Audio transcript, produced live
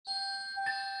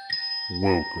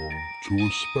Welcome to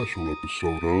a special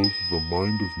episode of The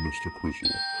Mind of Mr.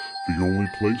 Crizzle, the only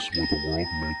place where the world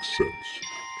makes sense.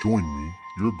 Join me,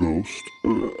 your host,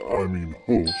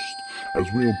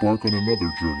 as we embark on another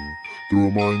journey through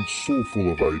a mind so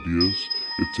full of ideas,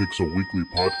 it takes a weekly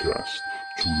podcast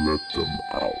to let them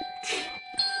out.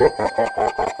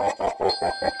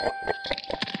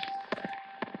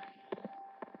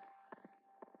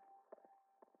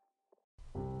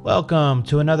 Welcome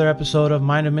to another episode of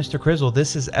Mind of Mr. Crizzle.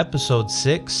 This is episode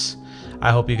 6.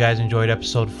 I hope you guys enjoyed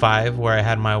episode 5, where I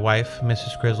had my wife,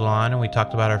 Mrs. Crizzle, on, and we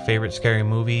talked about our favorite scary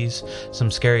movies,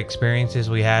 some scary experiences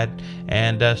we had,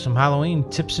 and some Halloween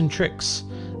tips and tricks.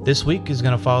 This week is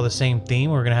going to follow the same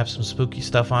theme. We're going to have some spooky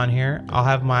stuff on here. I'll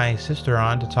have my sister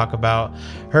on to talk about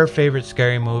her favorite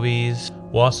scary movies.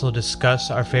 We'll also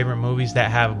discuss our favorite movies that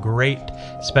have great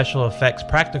special effects,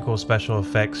 practical special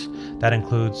effects. That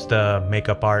includes the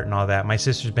makeup art and all that. My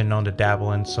sister's been known to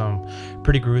dabble in some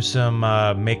pretty gruesome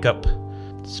makeup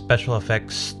special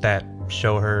effects that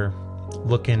show her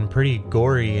looking pretty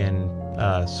gory and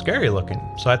scary looking.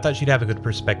 So I thought she'd have a good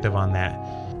perspective on that.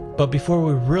 But before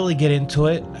we really get into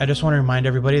it, I just want to remind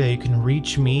everybody that you can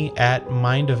reach me at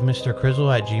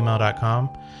mindofmrcrizzle@gmail.com.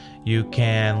 You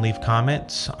can leave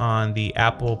comments on the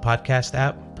Apple Podcast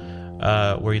app,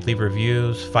 where you leave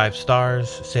reviews, 5 stars,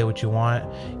 say what you want.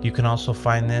 You can also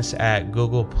find this at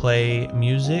Google Play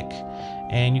Music,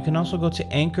 and you can also go to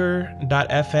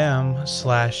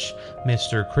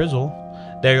anchor.fm/Mr. Crizzle.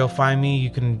 There you'll find me.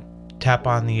 You can tap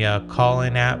on the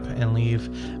call-in app and leave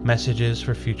messages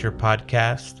for future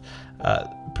podcasts.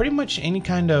 Pretty much any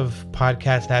kind of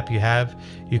podcast app you have,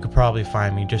 you could probably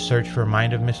find me. Just search for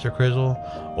Mind of Mr. Crizzle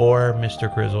or Mr.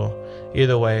 Crizzle.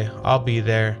 Either way, I'll be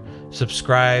there.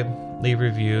 Subscribe, leave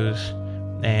reviews,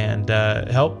 and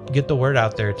help get the word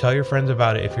out there. Tell your friends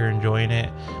about it if you're enjoying it.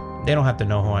 They don't have to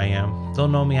know who I am. They'll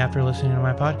know me after listening to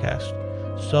my podcast.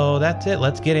 So that's it.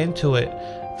 Let's get into it.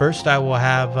 First, I will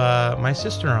have my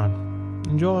sister on.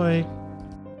 Enjoy.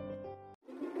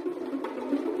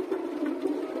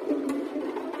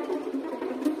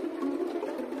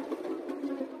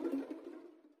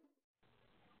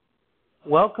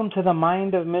 Welcome to the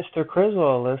Mind of Mr. Crizzle,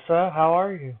 Alyssa. How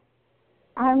are you?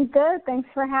 I'm good. Thanks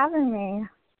for having me.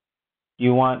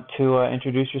 You want to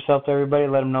introduce yourself to everybody,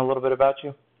 let them know a little bit about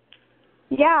you?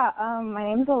 Yeah, my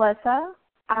name's Alyssa.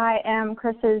 I am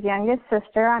Chris's youngest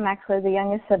sister. I'm actually the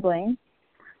youngest sibling.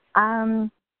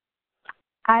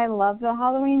 I love the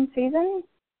Halloween season.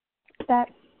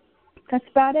 That's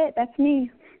about it. That's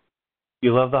me.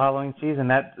 You love the Halloween season?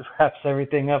 That wraps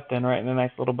everything up then, right, in a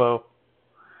nice little bow.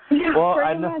 Yeah, well,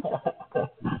 pretty much.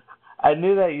 I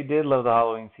knew that you did love the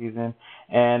Halloween season,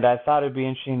 and I thought it'd be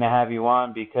interesting to have you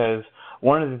on because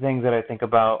one of the things that I think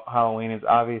about Halloween is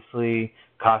obviously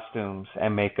costumes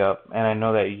and makeup, and I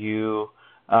know that you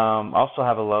also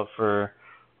have a love for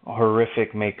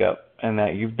horrific makeup and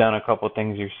that you've done a couple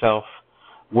things yourself.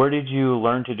 Where did you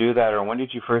learn to do that, or when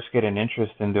did you first get an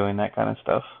interest in doing that kind of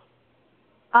stuff?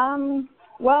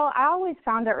 Well, I always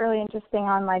found it really interesting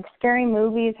on, like, scary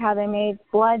movies, how they made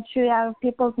blood shoot out of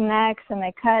people's necks and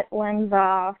they cut limbs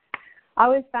off. I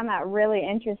always found that really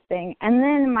interesting. And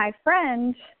then my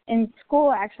friend in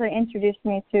school actually introduced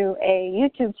me to a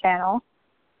YouTube channel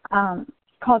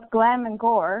called Glam and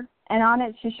Gore, and on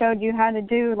it she showed you how to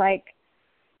do, like,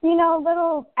 you know,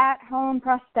 little at-home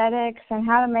prosthetics and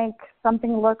how to make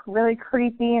something look really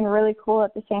creepy and really cool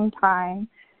at the same time.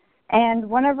 And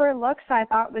one of her looks I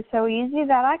thought was so easy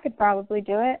that I could probably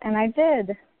do it, and I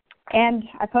did. And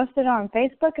I posted it on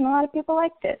Facebook, and a lot of people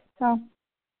liked it. So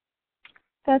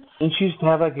that's... Didn't you used to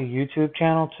have, like, a YouTube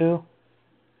channel, too?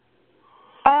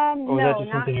 Or was that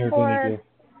just something you were going to do?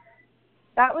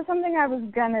 That was something I was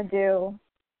going to do.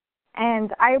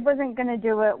 And I wasn't going to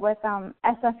do it with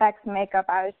SFX makeup.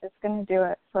 I was just going to do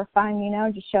it for fun, you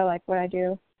know, just show, like, what I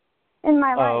do in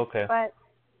my life. Oh, okay. But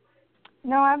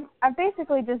no, I've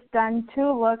basically just done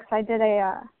 2 looks. I did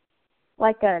a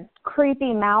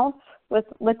creepy mouth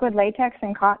with liquid latex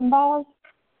and cotton balls,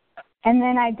 and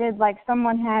then I did, like,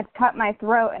 someone had cut my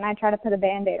throat and I tried to put a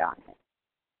Band-Aid on it.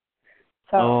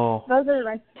 So Those are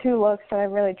like 2 looks that I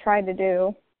really tried to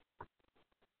do.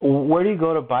 Where do you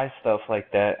go to buy stuff like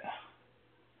that?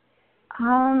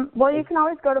 Well, you can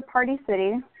always go to Party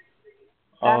City.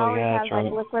 That always has, right.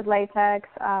 like, liquid latex,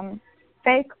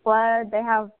 fake blood. They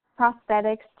have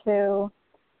prosthetics too,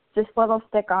 just little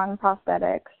stick-on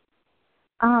prosthetics.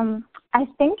 I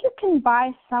think you can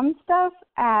buy some stuff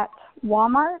at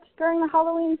Walmart during the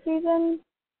Halloween season.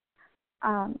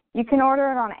 You can order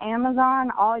it on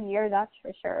Amazon all year, that's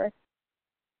for sure.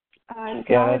 You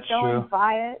can always go and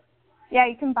buy it. Yeah,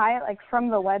 you can buy it, like, from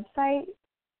the website.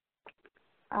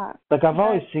 Like I've but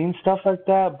always seen stuff like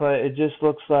that, but it just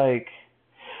looks like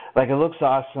it looks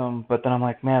awesome, but then I'm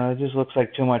like, man, it just looks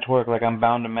like too much work. Like I'm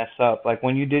bound to mess up. Like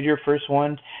when you did your first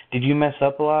one, did you mess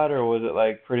up a lot, or was it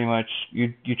like pretty much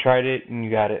you tried it and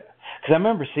you got it? Because I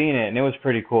remember seeing it and it was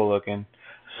pretty cool looking.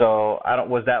 So I don't.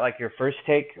 Was that like your first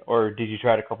take, or did you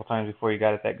try it a couple times before you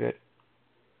got it that good?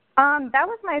 that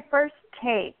was my first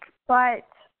take, but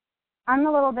I'm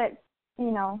a little bit,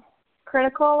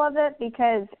 critical of it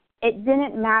because it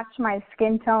didn't match my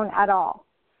skin tone at all.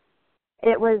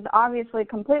 It was obviously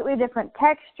completely different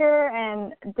texture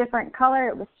and different color.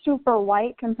 It was super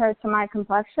white compared to my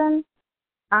complexion.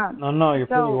 No, you're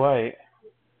pretty white.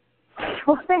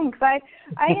 Well, thanks. I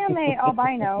am a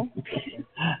albino.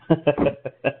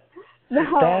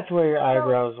 That's where your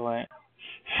eyebrows went.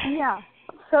 Yeah.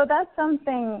 So that's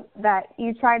something that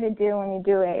you try to do when you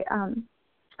do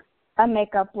a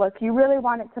makeup look. You really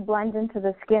want it to blend into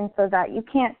the skin so that you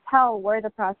can't tell where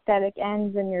the prosthetic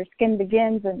ends and your skin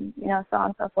begins, and so on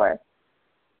and so forth.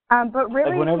 But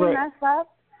really, if you mess up,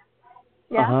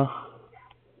 yeah.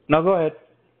 No, go ahead.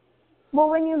 Well,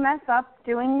 when you mess up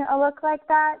doing a look like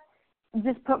that,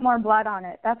 just put more blood on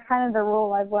it. That's kind of the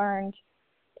rule I've learned.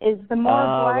 Is the more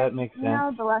blood, that makes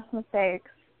sense. the less mistakes.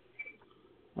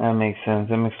 That makes sense.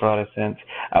 That makes a lot of sense.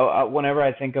 Whenever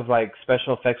I think of like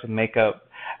special effects with makeup,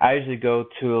 I usually go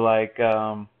to like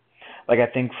I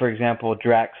think for example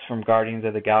Drax from Guardians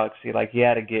of the Galaxy. Like he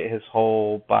had to get his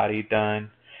whole body done,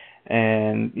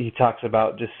 and he talks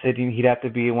about just sitting. He'd have to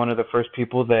be one of the first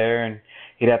people there, and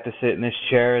he'd have to sit in this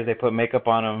chair as they put makeup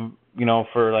on him,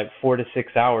 for like 4 to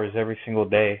 6 hours every single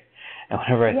day. And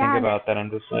whenever I think about that, I'm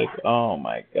just like, oh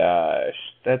my gosh,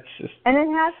 that's just. And it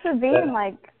has to be in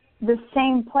like the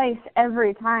same place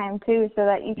every time too, so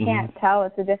that you can't tell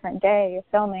it's a different day of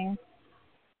filming.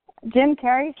 Jim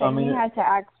Carrey said he had to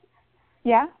act.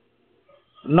 Yeah?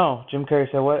 No, Jim Carrey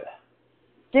said what?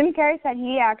 Jim Carrey said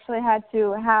he actually had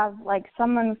to have like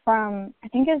someone from, I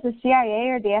think it was the CIA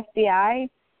or the FBI,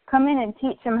 come in and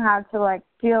teach him how to like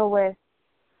deal with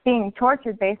being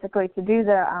tortured basically to do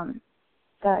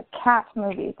the cat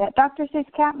movie, that Dr. Seuss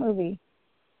cat movie.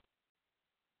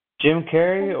 Jim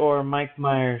Carrey or Mike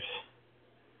Myers?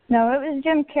 No, it was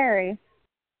Jim Carrey.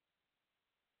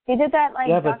 He did that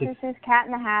Dr. Seuss Cat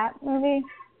in the Hat movie.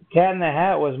 Cat in the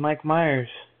Hat was Mike Myers.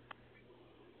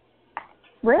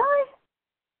 Really?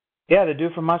 Yeah, the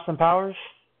dude from Austin Powers.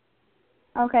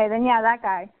 Okay, then yeah, that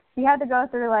guy. He had to go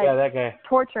through that guy.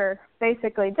 torture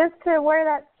basically just to wear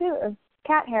that suit of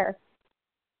cat hair.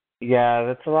 Yeah,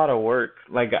 that's a lot of work.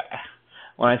 Like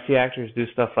when I see actors do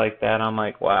stuff like that, I'm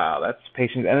like, wow, that's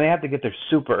patience. And they have to get there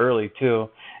super early too,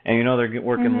 and they're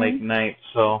working late nights.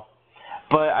 So,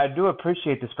 but I do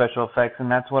appreciate the special effects,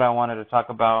 and that's what I wanted to talk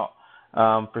about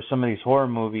for some of these horror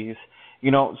movies.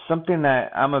 Something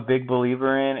that I'm a big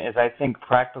believer in is I think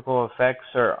practical effects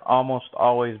are almost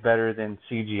always better than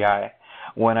CGI.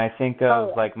 When I think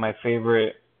of like my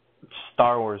favorite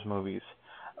Star Wars movies,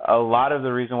 a lot of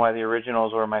the reason why the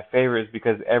originals were my favorite is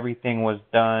because everything was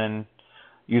done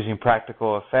using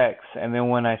practical effects. And then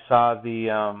when I saw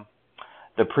the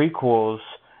prequels,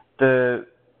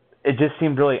 it just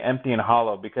seemed really empty and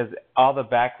hollow because all the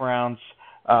backgrounds,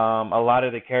 a lot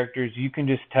of the characters, you can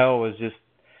just tell was just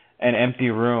an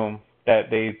empty room that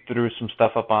they threw some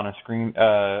stuff up on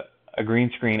a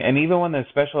green screen. And even when the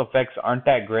special effects aren't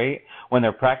that great, when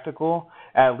they're practical,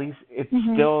 at least it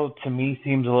still, to me,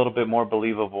 seems a little bit more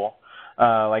believable.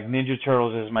 Like Ninja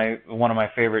Turtles is one of my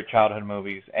favorite childhood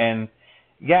movies. And,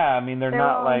 yeah, I mean, they're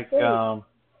not like,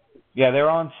 they're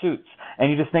all in suits.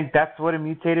 And you just think that's what a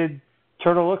mutated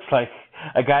turtle looks like,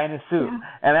 a guy in a suit. Yeah.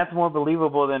 And that's more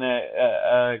believable than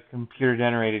a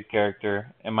computer-generated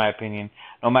character, in my opinion.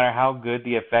 No matter how good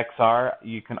the effects are,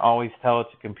 you can always tell it's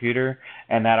a computer,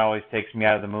 and that always takes me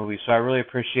out of the movie. So I really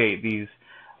appreciate these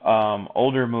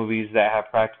older movies that have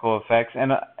practical effects.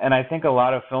 And I think a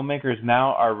lot of filmmakers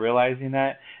now are realizing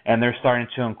that, and they're starting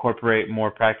to incorporate more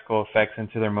practical effects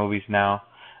into their movies now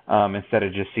instead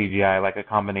of just CGI, like a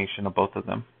combination of both of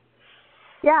them.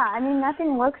 Yeah, I mean,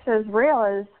 nothing looks as real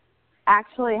as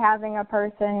actually having a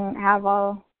person have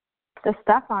all the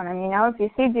stuff on them. If you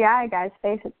CGI a guy's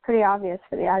face, it's pretty obvious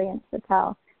for the audience to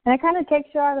tell. And it kind of takes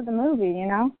you out of the movie,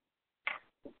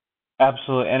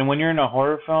 Absolutely. And when you're in a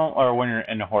horror film, or when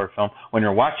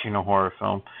you're watching a horror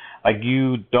film, like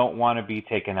you don't want to be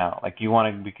taken out. Like you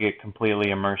want to get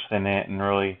completely immersed in it and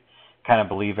really kind of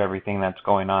believe everything that's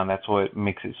going on. That's what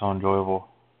makes it so enjoyable.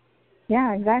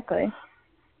 Yeah, exactly.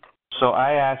 So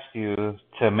I asked you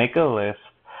to make a list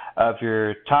of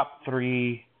your top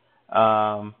 3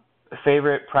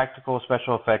 favorite practical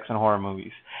special effects in horror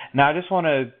movies. Now, I just want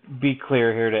to be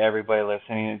clear here to everybody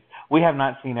listening. We have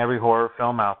not seen every horror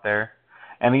film out there,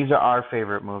 and these are our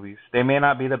favorite movies. They may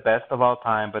not be the best of all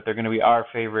time, but they're going to be our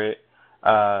favorite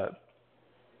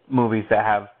movies that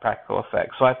have practical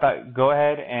effects. So I thought, go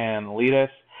ahead and lead us.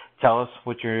 Tell us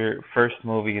what your first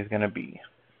movie is going to be.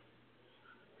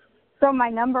 So my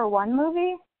number one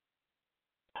movie?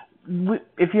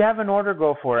 If you have an order,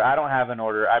 go for it. I don't have an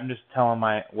order. I'm just telling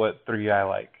what three I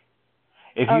like.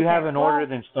 If you have an order,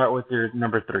 then start with your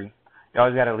number three. You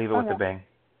always got to leave it with a bang.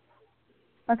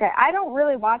 Okay, I don't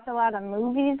really watch a lot of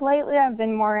movies lately. I've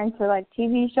been more into like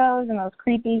TV shows and those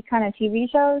creepy kind of TV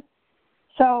shows.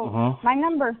 So my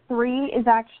number three is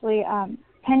actually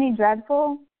Penny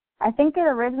Dreadful. I think it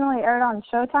originally aired on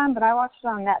Showtime, but I watched it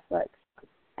on Netflix.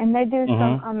 And they do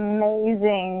some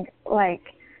amazing, like,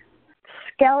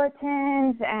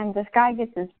 skeletons, and this guy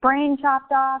gets his brain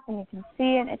chopped off, and you can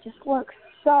see it. It just looks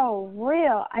so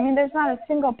real. I mean, there's not a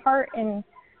single part in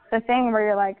the thing where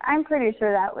you're like, I'm pretty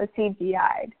sure that was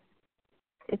CGI'd.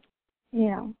 It's,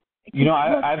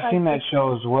 I've seen that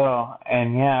show as well,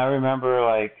 and yeah, I remember,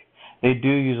 like, they do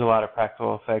use a lot of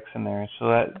practical effects in there,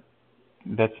 so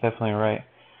that's definitely right.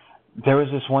 There was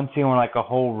this one scene where, like, a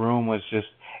whole room was just,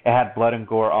 it had blood and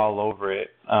gore all over it.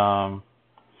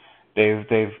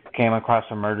 They've came across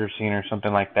a murder scene or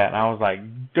something like that, and I was like,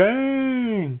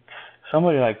 dang,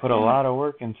 somebody like put a lot of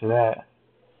work into that.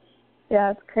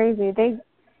 Yeah, it's crazy.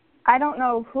 I don't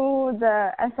know who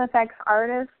the SFX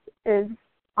artist is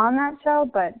on that show,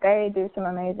 but they do some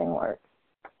amazing work.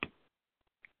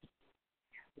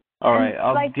 All right,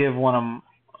 I'll give one of them.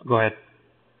 Go ahead.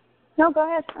 No, go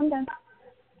ahead. I'm done.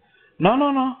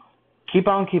 No. Keep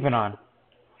on keeping on.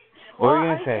 What were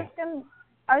you going to say?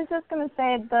 I was just going to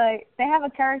say they have a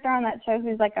character on that show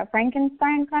who's like a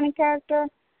Frankenstein kind of character.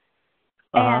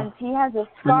 And he has a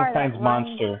scar Frankenstein's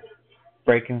monster.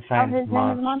 Frankenstein's his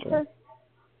name is Monster?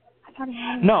 I thought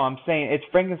No, I'm saying it's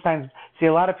Frankenstein's. See,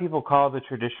 a lot of people call the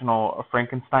traditional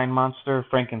Frankenstein monster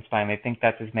Frankenstein. They think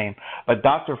that's his name. But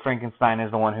Dr. Frankenstein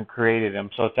is the one who created him,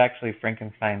 so it's actually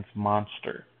Frankenstein's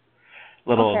monster.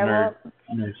 Little nerd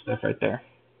stuff right there.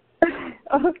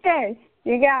 Okay,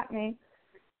 you got me.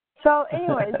 So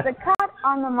anyways, the cut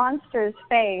on the monster's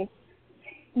face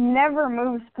never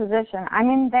moves position. I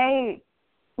mean, they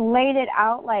laid it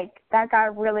out like that guy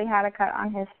really had a cut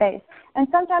on his face. And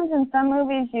sometimes in some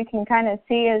movies you can kind of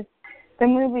see as the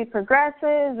movie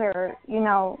progresses, or,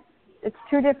 it's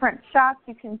two different shots,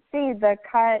 you can see the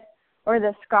cut or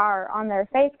the scar on their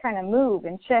face kind of move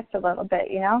and shift a little bit,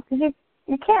 because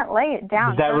you can't lay it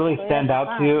down. Does that really stand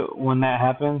out to you when that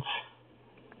happens?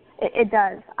 It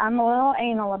does. I'm a little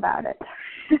anal about it.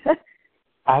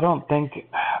 I don't think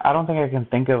I can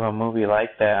think of a movie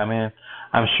like that. I mean,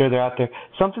 I'm sure they're out there.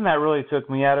 Something that really took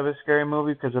me out of a scary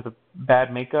movie because of the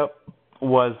bad makeup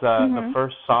was the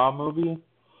first Saw movie.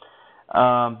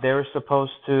 They were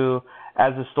supposed to,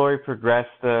 as the story progressed,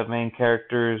 the main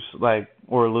characters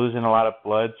were losing a lot of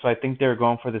blood. So I think they were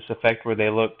going for this effect where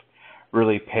they looked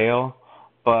really pale,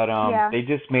 but they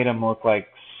just made them look like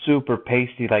super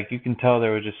pasty. Like, you can tell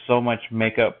there was just so much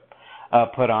makeup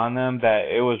put on them that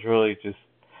it was really just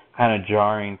kind of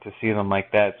jarring to see them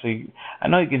like that. So I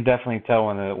know you can definitely tell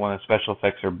when the special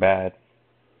effects are bad.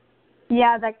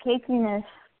 Yeah, that cakiness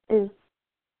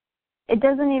it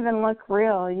doesn't even look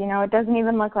real, it doesn't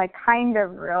even look like kind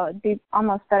of real. It'd be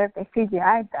almost better if they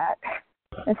CGI'd that.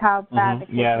 Is how bad the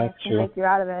cakiness can take you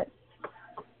out of it.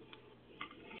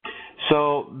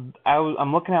 So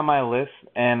I'm looking at my list,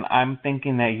 and I'm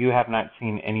thinking that you have not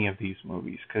seen any of these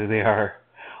movies because they are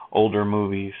older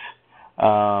movies.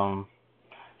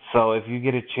 So if you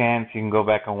get a chance, you can go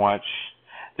back and watch.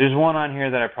 There's one on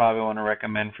here that I probably want to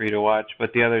recommend for you to watch,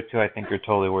 but the other two I think are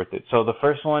totally worth it. So the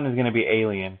first one is going to be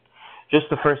Alien. Just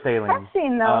the first Alien. I've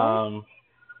seen those.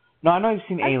 No, I know you've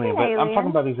seen Alien, but I'm talking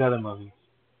about these other movies.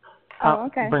 Oh,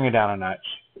 okay. Bring it down a notch.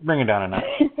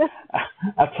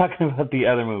 I'm talking about the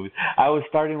other movies. I was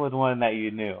starting with one that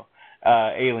you knew,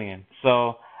 Alien.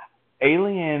 So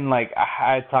Alien,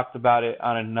 I talked about it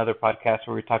on another podcast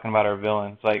where we were talking about our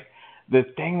villains. The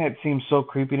thing that seemed so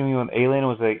creepy to me with Alien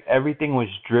was everything was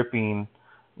dripping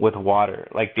with water.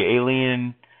 The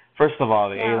alien, first of all,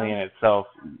 the alien itself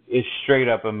is straight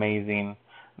up amazing.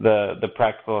 The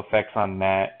practical effects on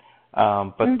that.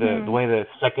 But the way the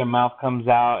second mouth comes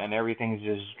out and everything's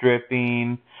just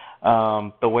dripping,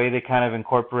 the way they kind of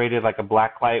incorporated a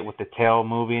black light with the tail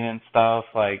moving and stuff,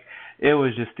 it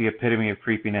was just the epitome of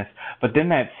creepiness. But then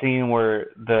that scene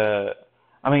where then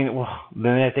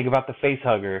I think about the face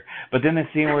hugger, but then the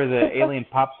scene where the alien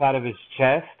pops out of his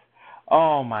chest,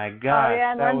 oh my gosh. Oh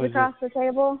yeah, and runs across the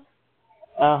table?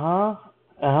 And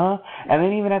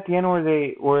then even at the end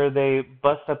where they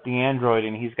bust up the android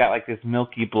and he's got like this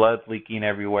milky blood leaking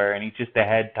everywhere and he's just a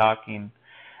head talking.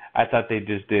 I thought they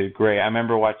just did great. I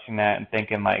remember watching that and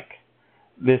thinking like,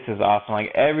 this is awesome.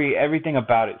 Like everything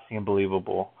about it seemed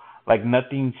believable. Like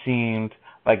nothing seemed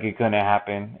like it couldn't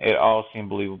happen. It all seemed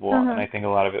believable, and I think a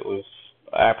lot of it was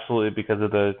absolutely because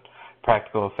of the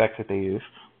practical effects that they used.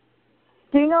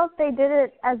 Do you know if they did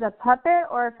it as a puppet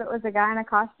or if it was a guy in a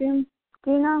costume?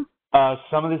 Do you know?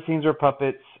 Some of the scenes were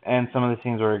puppets, and some of the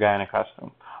scenes were a guy in a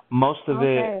costume. Most of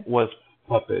it was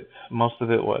puppets. Most of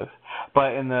it was.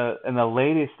 But in the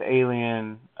latest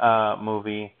Alien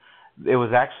movie, it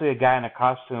was actually a guy in a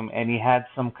costume, and he had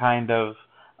some kind of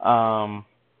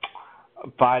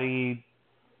body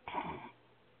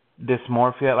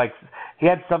dysmorphia. Like he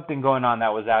had something going on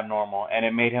that was abnormal, and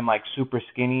it made him like super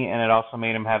skinny, and it also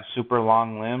made him have super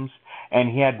long limbs. And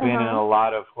he had been in a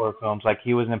lot of horror films. Like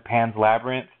he was in Pan's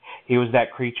Labyrinth. He was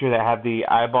that creature that had the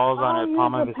eyeballs on the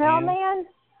palm of his hand. Man?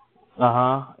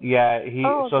 Yeah. He's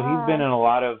been in a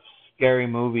lot of scary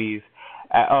movies.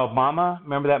 Mama.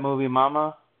 Remember that movie,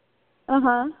 Mama? He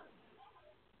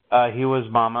was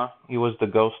Mama. He was the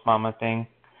ghost Mama thing.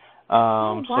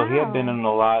 So he had been in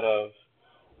a lot of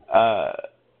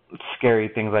scary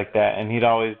things like that, and he'd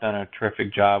always done a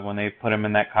terrific job. When they put him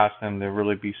in that costume, they'd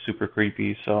really be super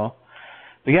creepy. So,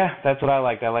 but yeah, that's what I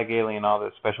liked. I like Alien, all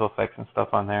the special effects and stuff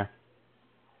on there.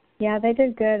 Yeah, they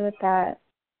did good with that.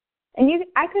 And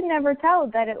I could never tell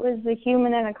that it was a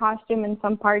human in a costume in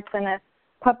some parts and a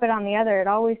puppet on the other. It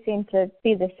always seemed to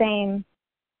be the same,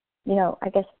 I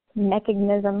guess,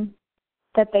 mechanism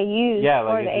that they use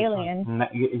for the alien.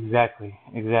 Exactly.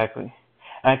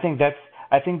 And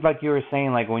I think like you were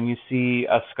saying, like when you see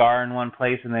a scar in one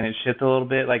place and then it shifts a little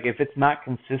bit, like if it's not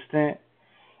consistent,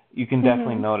 you can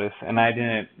definitely notice. And I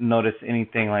didn't notice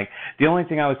anything. Like the only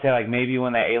thing I would say, like maybe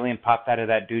when that alien popped out of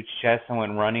that dude's chest and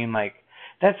went running, like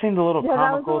that seemed a little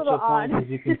comical to a point, because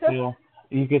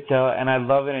you could tell. And I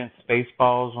love it in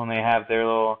Spaceballs when they have their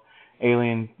little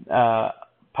alien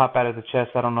pop out of the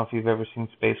chest. I don't know if you've ever seen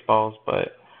Spaceballs,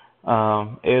 but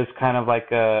it was kind of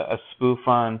like a spoof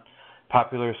on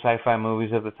popular sci-fi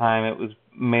movies of the time. It was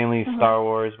mainly Star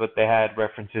Wars, but they had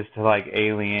references to like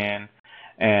Alien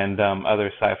and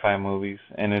other sci-fi movies,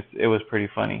 and it was pretty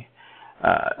funny.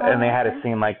 And they had a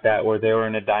scene like that where they were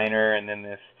in a diner, and then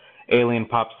this alien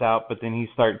pops out, but then he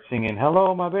starts singing,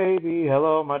 "Hello, my baby,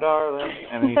 hello, my darling,"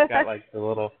 and then he's got like the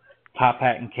little top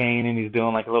hat and cane, and he's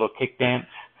doing like a little kick dance,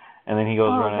 and then he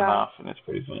goes running off, and it's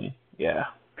pretty funny. Yeah.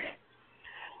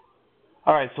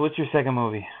 All right, so what's your second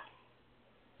movie?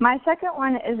 My second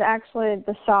one is actually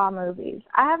the Saw movies.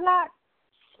 I have not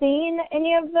seen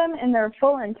any of them in their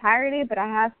full entirety, but I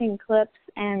have seen clips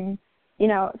and,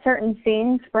 certain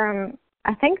scenes from,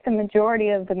 I think, the majority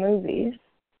of the movies.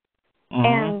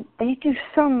 And they do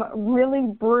some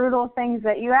really brutal things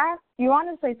that you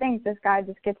honestly think this guy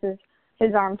just gets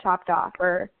his arm chopped off.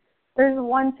 Or there's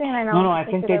one scene I know. No, I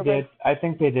think they did. I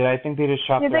think they just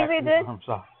chopped their actor's arms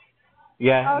off.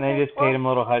 Yeah, and they just paid him a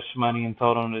little hush money and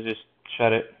told him to just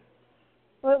shut it.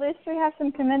 Well, at least we have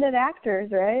some committed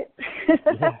actors, right?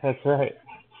 Yeah, that's right.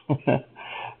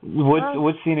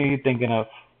 What scene are you thinking of?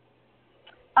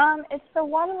 It's the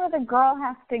one where the girl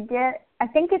has to get, I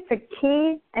think it's a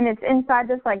key, and it's inside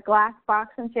this, like, glass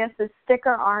box, and she has to stick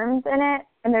her arms in it,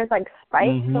 and there's, like,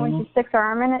 spikes, so when she sticks her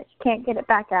arm in it, she can't get it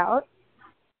back out.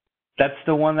 That's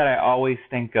the one that I always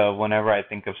think of whenever I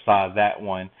think of Saw, that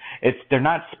one. They're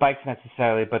not spikes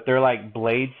necessarily, but they're like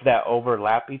blades that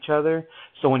overlap each other.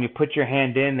 So when you put your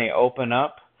hand in, they open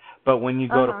up, but when you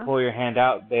go to pull your hand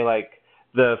out, they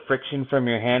the friction from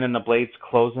your hand and the blades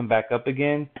close them back up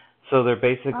again. So they're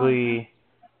basically,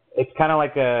 it's kind of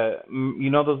like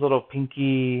those little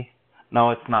pinky,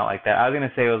 no, it's not like that. I was going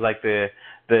to say it was like the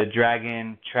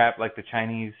dragon trap, like the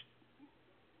Chinese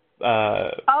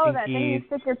that thing you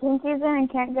stick your pinkies in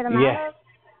and can't get them out of?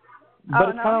 But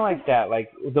it's kind of like that.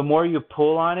 Like, the more you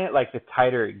pull on it, like, the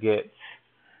tighter it gets.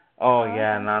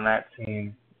 And on that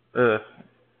scene, ugh.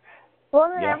 Well,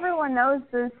 then everyone knows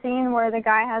the scene where the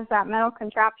guy has that metal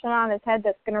contraption on his head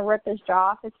that's going to rip his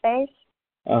jaw off his face.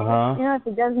 If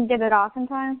he doesn't get it off in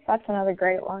time, that's another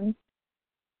great one.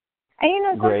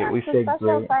 And, sometimes the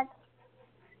special effects...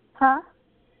 Huh?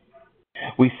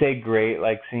 We say great,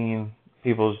 like seeing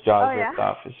people's jaws ripped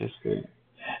off is just great.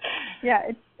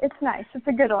 Yeah, it's nice. It's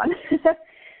a good one.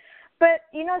 But,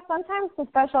 sometimes the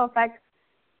special effects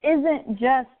isn't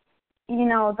just,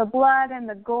 the blood and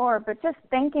the gore, but just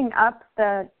thinking up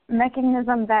the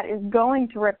mechanism that is going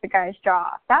to rip the guy's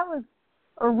jaw off. That was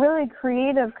a really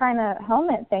creative kind of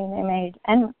helmet thing they made.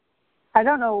 And I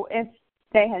don't know if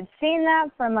they had seen that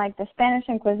from like the Spanish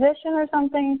Inquisition or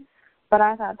something, but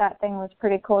I thought that thing was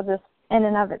pretty cool just in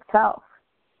and of itself.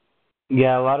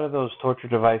 Yeah, a lot of those torture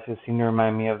devices seem to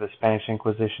remind me of the Spanish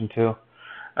Inquisition too.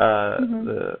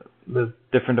 The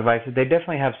different devices, they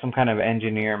definitely have some kind of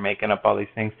engineer making up all these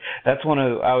things. That's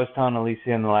I was telling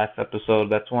Alicia in the last episode,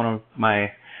 that's one of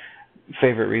my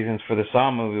favorite reasons for the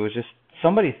Saw movie, was just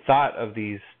somebody thought of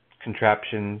these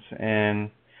contraptions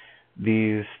and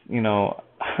these,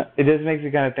 it just makes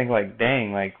you kind of think like,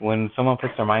 dang, like when someone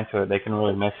puts their mind to it, they can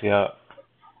really mess you up.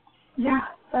 Yeah,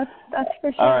 that's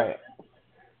for sure. All right.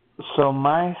 So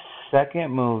my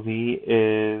second movie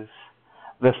is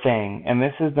The Thing, and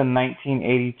this is the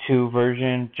 1982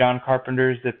 version. John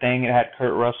Carpenter's The Thing. It had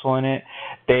Kurt Russell in it.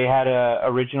 They had a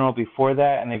original before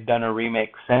that, and they've done a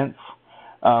remake since.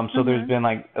 So there's been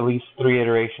like at least 3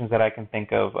 iterations that I can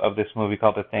think of this movie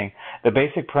called The Thing. The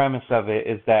basic premise of it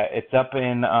is that it's up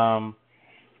in,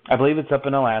 I believe it's up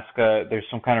in Alaska. There's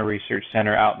some kind of research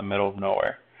center out in the middle of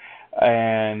nowhere.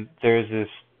 And there's this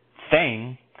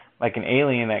thing, like an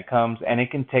alien that comes, and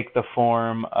it can take the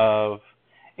form of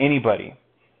anybody.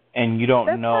 And you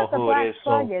don't know who it is. That's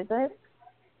not the black slug, is it?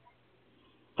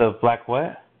 The black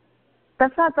what?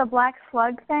 That's not the black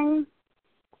slug thing?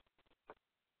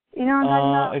 You know what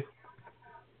I'm talking about?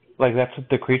 Like that's what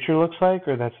the creature looks like,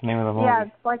 or that's the name of the movie? Yeah,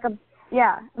 it's like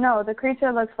the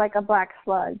creature looks like a black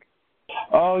slug.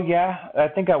 Oh yeah, I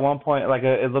think at one point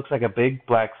it looks like a big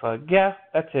black slug. Yeah,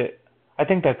 that's it. I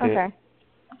think that's it. Okay.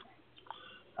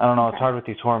 I don't know, it's hard with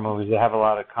these horror movies. They have a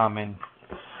lot of common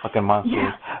fucking monsters.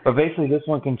 Yeah. But basically this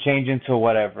one can change into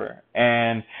whatever.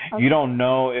 And you don't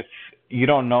know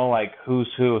like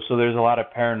who's who. So there's a lot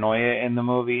of paranoia in the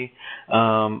movie.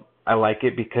 I like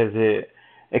it because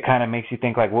it kind of makes you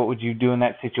think like, what would you do in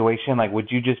that situation? Like, would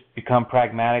you just become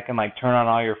pragmatic and like turn on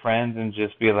all your friends and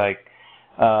just be like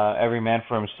every man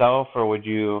for himself, or would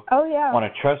you want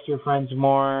to trust your friends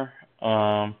more?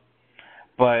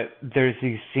 But there's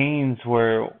these scenes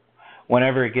where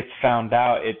whenever it gets found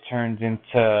out, it turns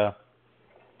into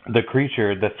the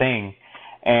creature, the thing,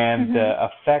 and the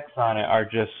effects on it are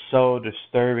just so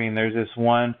disturbing. There's this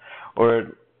one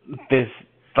where this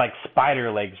like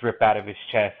spider legs rip out of his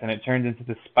chest and it turns into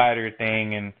the spider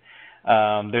thing, and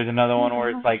there's another one where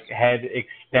it's like head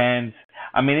extends.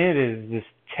 I mean, it is just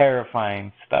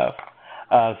terrifying stuff.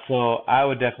 So I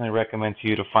would definitely recommend to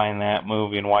you to find that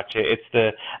movie and watch it. It's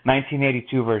the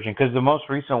 1982 version, because the most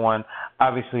recent one,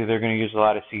 obviously they're going to use a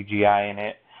lot of CGI in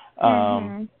it.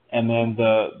 And then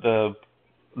the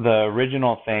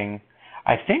original thing,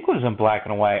 I think, was in black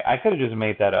and white. I could have just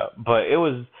made that up, but it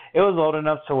was old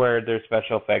enough to where their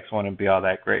special effects wouldn't be all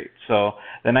that great. So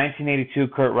the 1982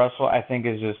 Kurt Russell, I think,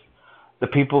 is just the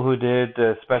people who did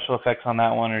the special effects on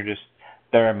that one are just,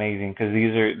 they're amazing, because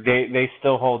they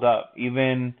still hold up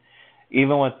even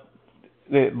with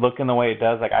it looking the way it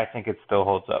does. Like, I think it still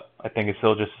holds up. I think it's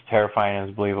still just as terrifying and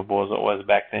as believable as it was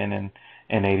back then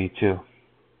in 82.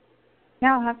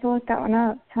 Yeah, I'll have to look that one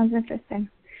up. Sounds interesting.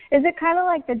 Is it kind of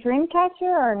like the Dreamcatcher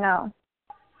or no?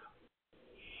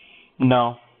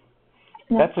 No.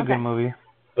 That's a good movie,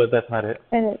 but that's not it.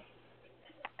 It is.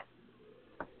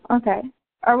 Okay.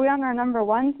 Are we on our number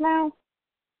ones now?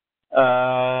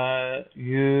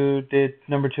 You did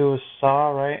number 2 was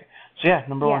Saw, right? So yeah,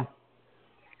 number 1.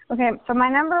 Okay, so my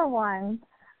number 1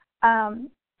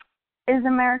 is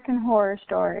American Horror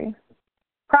Story.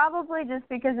 Probably just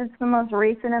because it's the most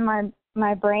recent in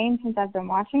my brain since I've been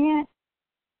watching it.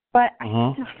 But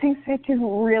I still think they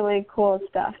do really cool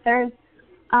stuff. There's,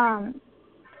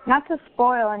 not to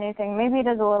spoil anything, maybe it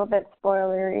is a little bit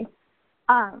spoilery,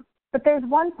 but there's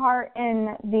one part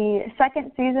in the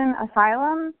second season,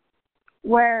 Asylum,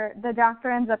 where the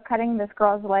doctor ends up cutting this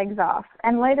girl's legs off.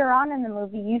 And later on in the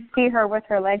movie, you see her with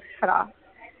her legs cut off.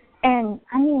 And,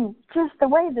 I mean, just the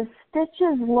way the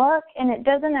stitches look, and it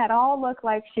doesn't at all look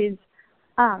like she's,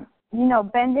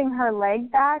 bending her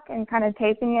leg back and kind of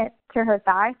taping it to her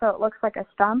thigh so it looks like a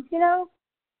stump, I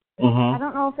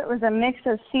don't know if it was a mix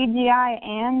of CGI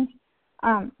and,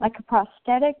 like a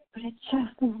prosthetic, but it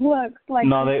just looks like...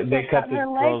 No, they cut the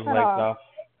girl's legs off.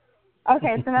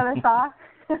 Okay, it's another Saw?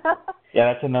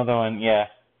 Yeah, that's another one, yeah.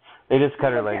 They just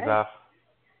cut her legs off.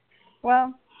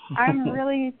 Well, I'm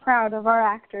really proud of our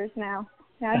actors now.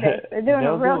 Nowadays. They're doing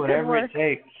a real good work.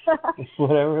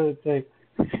 Whatever it takes.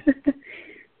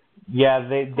 Yeah,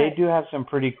 they do have some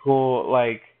pretty cool,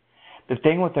 like, the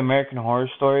thing with American Horror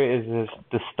Story is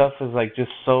the stuff is like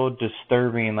just so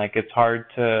disturbing, like it's hard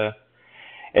to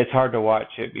watch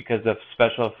it because the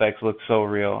special effects look so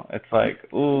real. It's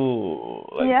like, ooh.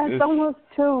 Like, it's almost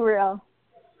too real.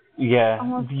 Yeah,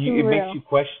 Almost it makes you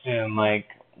question, like,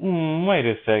 wait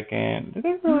a second, did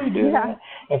they really do Yeah. that?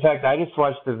 In fact, I just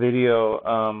watched the video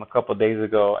a couple of days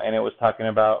ago, and it was talking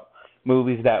about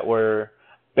movies that were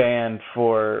banned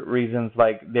for reasons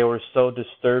like they were so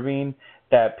disturbing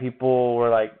that people were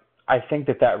like, I think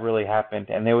that really happened,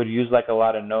 and they would use like a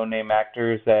lot of no-name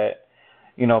actors that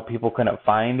people couldn't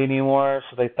find anymore.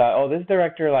 So they thought, oh, this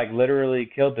director like literally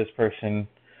killed this person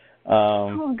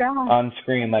Oh God. on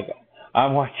screen. Like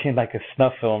I'm watching like a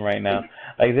snuff film right now.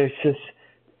 Like there's just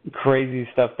crazy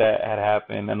stuff that had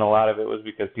happened, and a lot of it was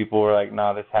because people were like,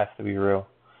 no, this has to be real.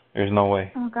 There's no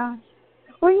way. Oh gosh.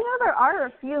 Well, there are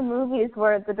a few movies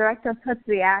where the director puts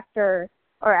the actor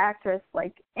or actress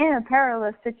like in a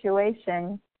perilous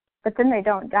situation, but then they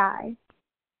don't die.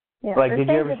 Like, did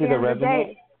you ever see The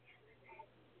Revenant?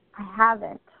 I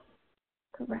haven't.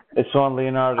 It's on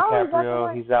Leonardo Oh,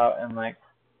 DiCaprio. He's out in like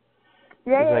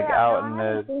yeah, he's yeah, like yeah. out No, in I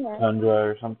haven't the seen it. tundra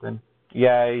or something.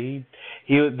 Yeah,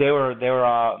 they were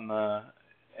out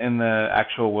in the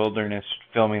actual wilderness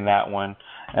filming that one,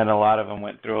 and a lot of them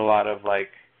went through a lot of like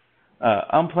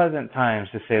unpleasant times,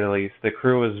 to say the least. The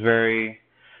crew was very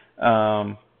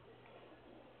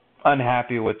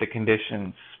unhappy with the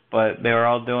conditions, but they were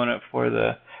all doing it for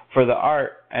the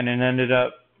art, and it ended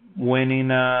up winning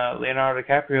Leonardo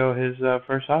DiCaprio his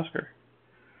first Oscar.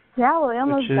 Yeah, well, he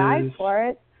almost died for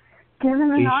it. Give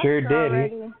him an Oscar sure did.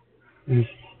 already. He's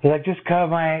like, just cut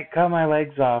my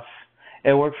legs off.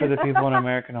 It worked for the people in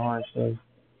American Horror Story.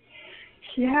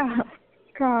 Yeah,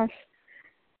 gosh.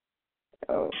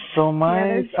 Oh. So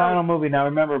my final movie. Now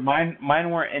remember, mine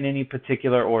weren't in any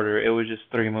particular order. It was just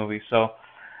 3 movies. So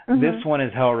this one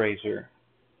is Hellraiser.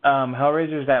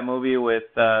 Hellraiser is that movie with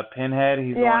Pinhead.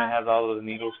 He's the one that has all those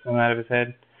needles coming out of his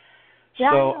head.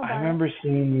 Yeah, So I remember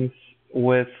seeing this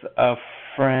with a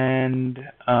friend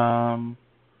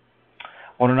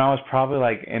when I was probably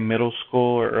like in middle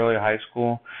school or early high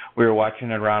school. We were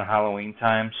watching it around Halloween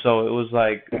time. So it was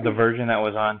like the version that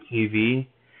was on TV.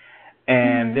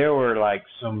 And there were like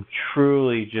some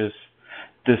truly just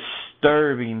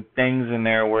disturbing things in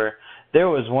there where there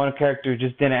was one character who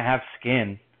just didn't have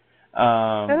skin.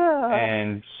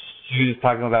 And she was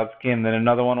talking about skin. Then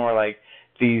another one where like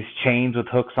these chains with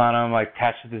hooks on them like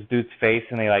attached to this dude's face,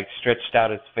 and they like stretched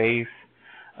out his face.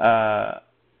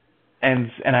 And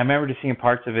I remember just seeing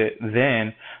parts of it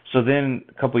then. So then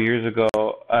a couple years ago,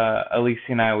 Alicia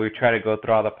and I, we tried to go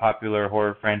through all the popular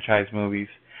horror franchise movies,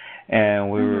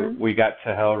 and we got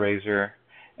to Hellraiser,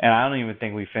 and I don't even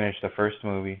think we finished the first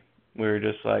movie. We were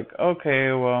just like,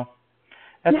 okay, well,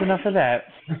 that's enough of that.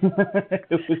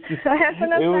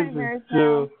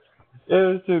 It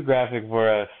was too graphic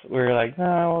for us. We were like,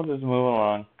 no, we'll just move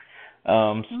along.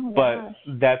 But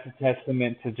that's a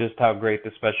testament to just how great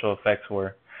the special effects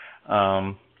were.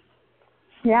 And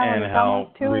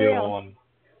how real and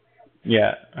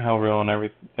how real and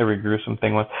every gruesome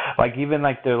thing was. Like even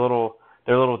like their little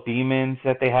demons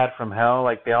that they had from hell,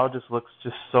 like they all just looked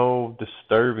just so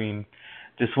disturbing.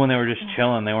 Just when they were just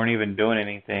chilling, they weren't even doing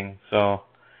anything. So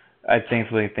I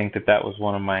thankfully think that was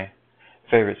one of my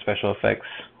favorite special effects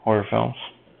horror films.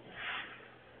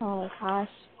 Oh gosh,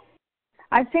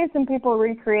 I've seen some people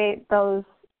recreate those,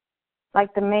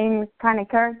 like the main kind of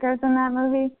characters in that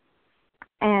movie,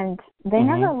 and they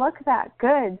never look that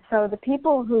good. So the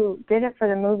people who did it for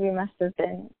the movie must have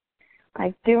been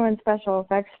like doing special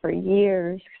effects for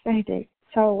years. They did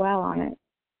so well on it.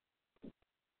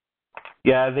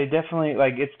 Yeah, they definitely,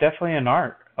 like, it's definitely an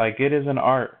art. Like, it is an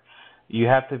art. You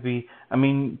have to be, I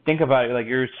mean, think about it, like,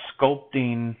 you're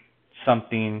sculpting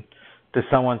something to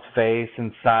someone's face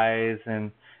and size,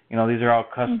 and, these are all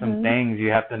custom things. You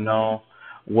have to know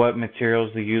what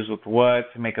materials to use with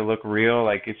what to make it look real.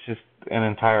 Like, it's just an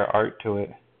entire art to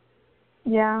it.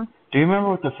 Yeah. Do you remember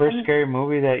what the first scary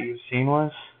movie that you've seen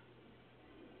was?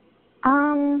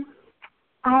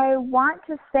 I want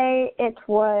to say it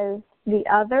was The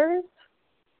Others.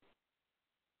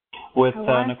 With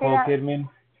Nicole Kidman?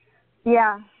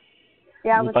 Yeah.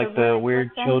 Yeah, with like the weird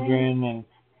children and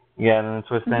the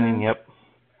twist ending, yep.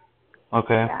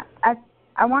 Okay. Yeah.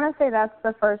 I want to say that's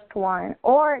the first one.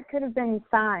 Or it could have been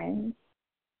Signs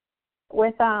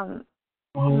with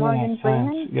Morgan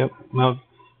Freeman. Yep.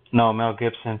 Mel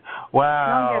Gibson.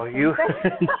 Wow, Mel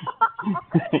Gibson.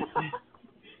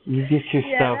 You get your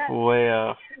stuff way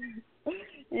off.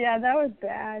 Yeah, that was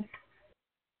bad.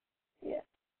 Yeah.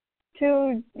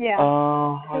 Two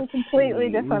completely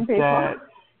different people.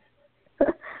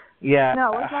 Yeah.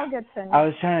 No, it was Mel Gibson. I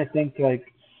was trying to think like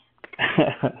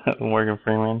Morgan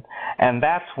Freeman, and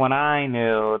that's when I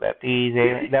knew that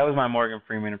that was my Morgan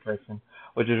Freeman impression,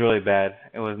 which is really bad.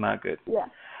 It was not good.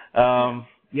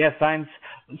 Yeah. Signs.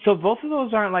 So both of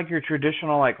those aren't like your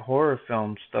traditional like horror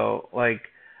films, though. Like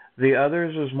The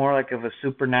others was more like of a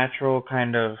supernatural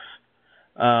kind of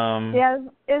Yeah,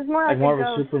 it was more like more a of a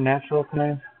ghost. supernatural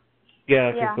kind. Yeah,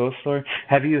 like Yeah. a ghost story.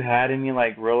 Have you had any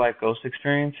like real life ghost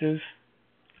experiences?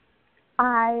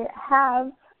 I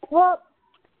have, well,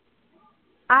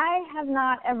 I have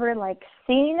not ever, like,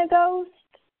 seen a ghost.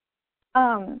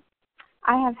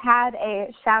 I have had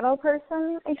a shadow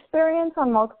person experience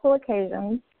on multiple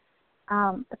occasions.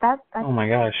 But that's Oh my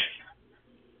gosh.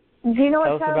 do you know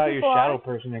Tell what us shadow about your people shadow are?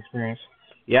 person experience.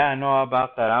 Yeah, I know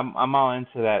about that. I'm all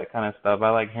into that kind of stuff. I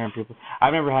like hearing people.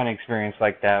 I've never had an experience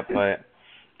like that, but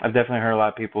I've definitely heard a lot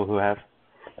of people who have.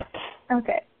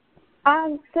 Okay.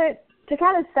 To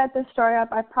kind of set the story up,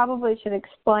 I probably should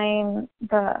explain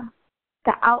the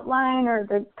outline or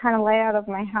the kind of layout of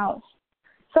my house.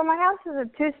 So my house is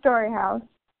a 2-story house,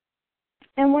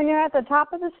 and when you're at the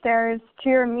top of the stairs, to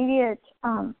your immediate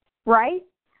right,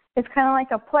 it's kind of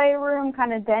like a playroom,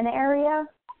 kind of den area,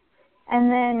 and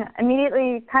then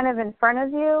immediately kind of in front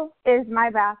of you is my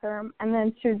bathroom, and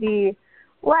then to the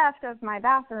left of my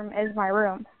bathroom is my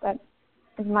room. That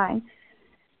is mine.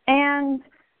 And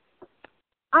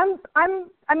I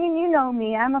mean, you know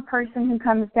me. I'm a person who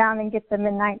comes down and gets a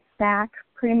midnight snack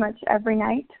pretty much every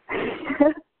night.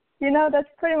 You know, that's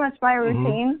pretty much my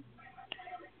routine.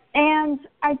 And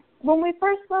when we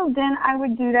first moved in, I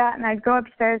would do that, and I'd go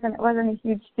upstairs, and it wasn't a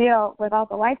huge deal with all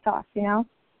the lights off, you know.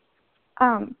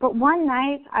 But one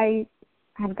night, I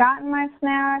had gotten my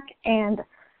snack, and,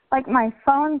 like, my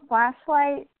phone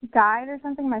flashlight died or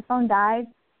something. My phone died.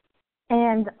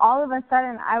 And all of a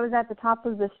sudden, I was at the top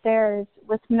of the stairs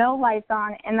with no lights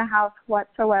on in the house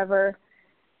whatsoever.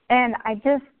 And I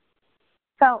just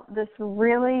felt this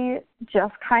really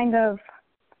just kind of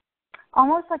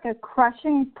almost like a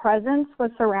crushing presence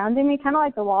was surrounding me, kind of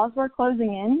like the walls were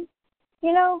closing in,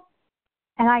 you know?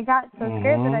 And I got so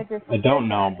scared that I just... I don't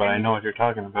know, but I know what you're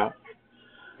talking about.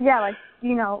 Yeah, like,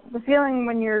 you know, the feeling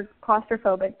when you're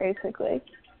claustrophobic, basically.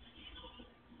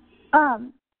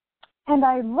 And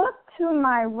I looked to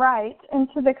my right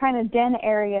into the kind of den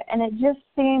area, and it just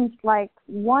seemed like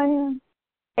one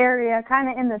area kind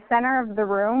of in the center of the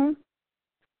room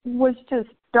was just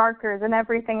darker than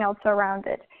everything else around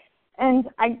it. And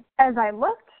as I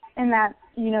looked in that,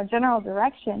 you know, general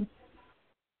direction,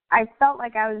 I felt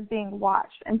like I was being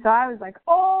watched. And so I was like,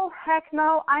 oh, heck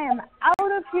no, I am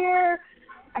out of here.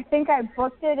 I think I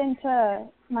booked it into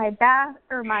my bath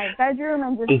or my bedroom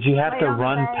and just... Did you have laid to on the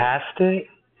run bed. past it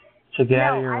to get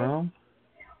out of your room?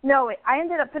 No, I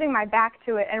ended up putting my back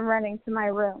to it and running to my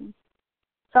room.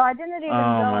 So I didn't even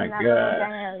go in that little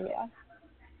den area.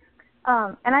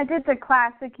 And I did the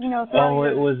classic, you know... Oh,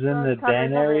 it was in the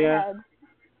den area?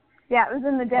 Yeah, it was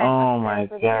in the den. Oh, my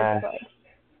gosh.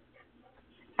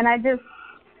 And I just...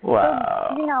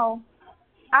 Wow. So, you know,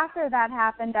 after that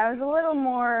happened, I was a little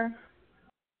more...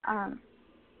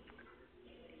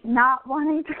 not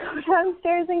wanting to go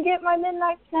downstairs and get my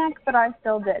midnight snack, but I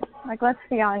still did. Like, let's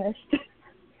be honest.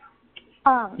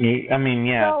 I mean,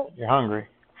 yeah, so, you're hungry.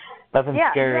 Nothing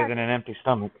scarier than an empty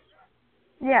stomach.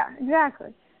 Yeah,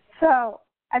 exactly. So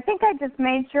I think I just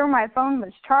made sure my phone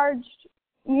was charged,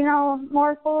 you know,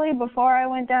 more fully before I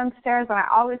went downstairs, and I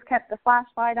always kept the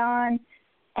flashlight on.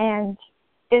 And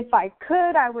if I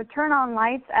could, I would turn on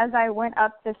lights as I went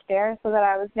up the stairs so that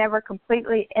I was never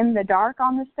completely in the dark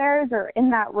on the stairs or in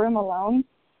that room alone.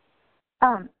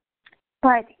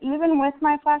 But even with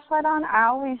my flashlight on, I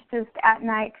always just at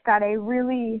night got a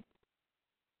really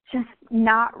just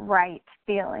not right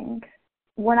feeling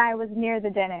when I was near the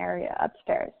den area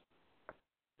upstairs.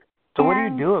 So what do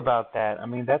you do about that? I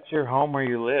mean, that's your home where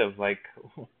you live. Like,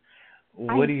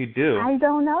 what do you do? I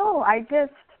don't know. I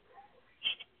just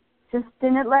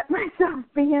didn't let myself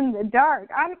be in the dark.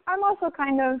 I'm also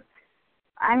kind of,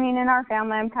 I mean, in our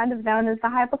family, I'm kind of known as the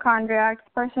hypochondriac,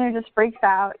 the person who just freaks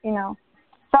out, you know.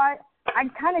 So I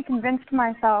kind of convinced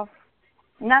myself,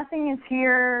 nothing is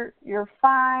here, you're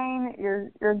fine, you're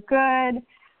good.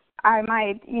 I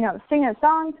might, you know, sing a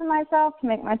song to myself to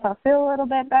make myself feel a little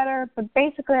bit better, but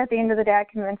basically at the end of the day, I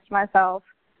convinced myself,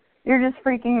 you're just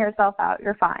freaking yourself out,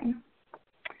 you're fine.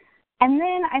 And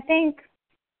then I think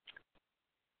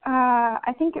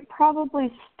it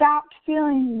probably stopped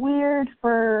feeling weird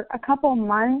for a couple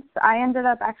months. I ended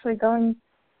up actually going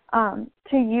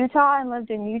to Utah and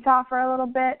lived in Utah for a little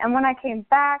bit. And when I came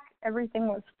back, everything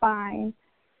was fine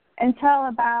until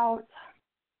about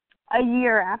a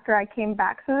year after I came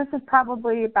back. So this is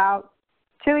probably about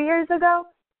 2 years ago.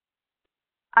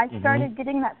 I started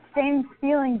getting that same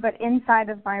feeling, but inside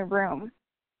of my room.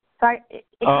 So it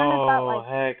kind of felt like... Oh,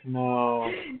 heck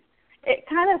no. It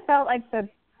kind of felt like the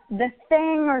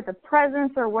thing or the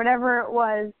presence or whatever it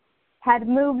was had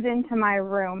moved into my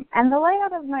room. And the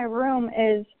layout of my room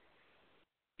is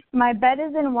my bed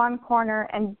is in one corner,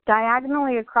 and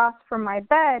diagonally across from my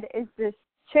bed is this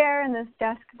chair and this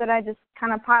desk that I just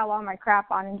kind of pile all my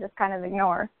crap on and just kind of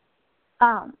ignore.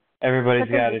 Everybody's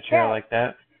got a chair like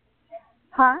that.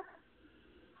 Huh?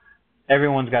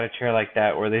 Everyone's got a chair like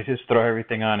that where they just throw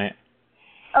everything on it.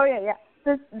 Oh, yeah.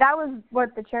 That was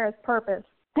what the chair's purpose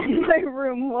in my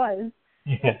room was.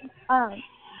 Yeah.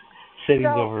 Sitting's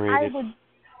overrated.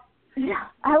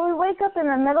 I would wake up in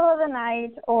the middle of the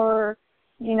night, or,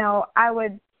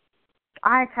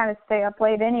 I kind of stay up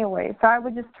late anyway, so I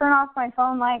would just turn off my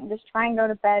phone light and just try and go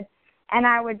to bed, and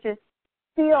I would just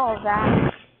feel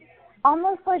that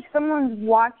almost like someone's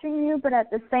watching you, but at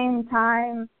the same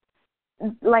time,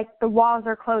 like the walls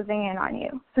are closing in on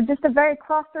you. So just a very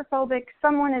claustrophobic,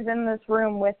 someone is in this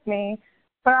room with me,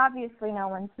 but obviously no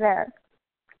one's there.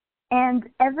 And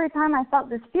every time I felt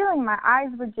this feeling, my eyes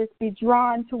would just be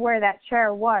drawn to where that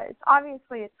chair was.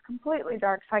 Obviously, it's completely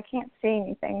dark, so I can't see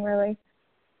anything, really.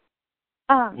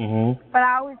 But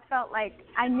I always felt like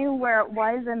I knew where it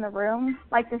was in the room.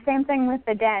 Like the same thing with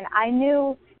the den. I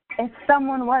knew if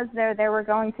someone was there, they were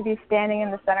going to be standing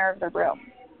in the center of the room.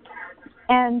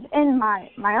 And in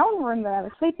my own room that I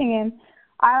was sleeping in,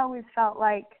 I always felt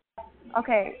like,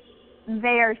 okay,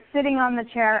 they are sitting on the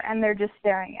chair and they're just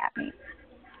staring at me.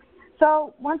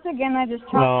 So once again, I just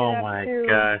talked Oh my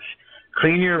gosh!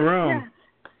 Clean your room.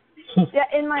 Yeah,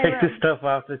 in my room. Take the stuff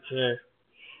off the chair.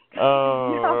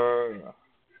 Oh.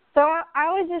 So I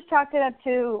always just chalked it up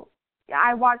to,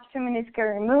 I watched too many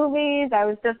scary movies. I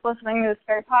was just listening to a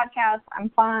scary podcast. I'm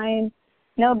fine,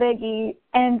 no biggie.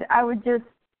 And I would just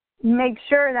make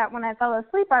sure that when I fell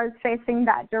asleep, I was facing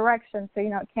that direction, so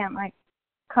it can't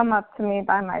come up to me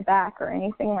by my back or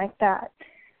anything like that.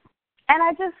 And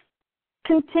I just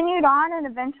continued on, and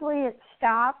eventually it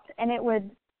stopped, and it would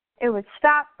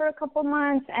stop for a couple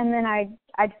months, and then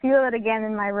I'd feel it again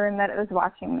in my room that it was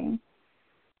watching me.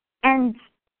 And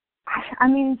I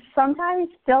mean, sometimes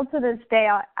still to this day,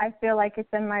 I feel like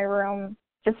it's in my room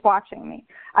just watching me.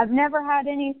 I've never had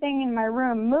anything in my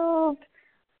room moved.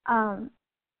 Have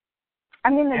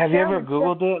you ever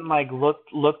Googled it and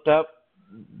looked up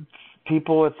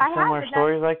people with similar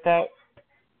stories like that?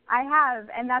 I have,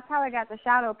 and that's how I got the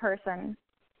shadow person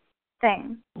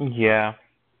thing. Yeah.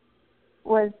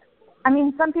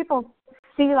 Some people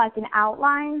see like an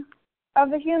outline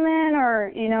of a human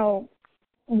or,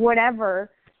 whatever,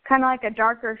 kind of like a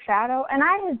darker shadow. And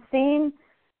I had seen,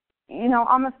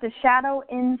 almost a shadow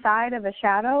inside of a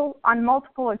shadow on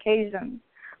multiple occasions.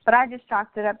 But I just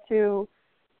chalked it up to,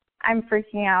 I'm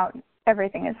freaking out,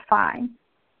 everything is fine.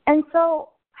 And so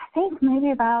I think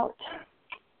maybe about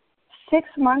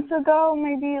 6 months ago,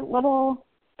 maybe a little,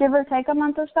 give or take a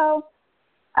month or so,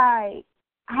 I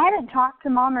hadn't talked to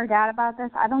Mom or Dad about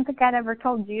this. I don't think I'd ever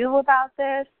told you about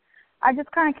this. I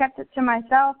just kind of kept it to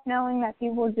myself, knowing that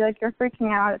people would be like, you're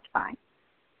freaking out, it's fine.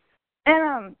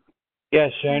 And yeah,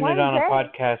 sharing it on a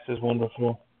podcast is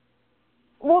wonderful.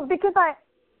 Well, because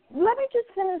let me just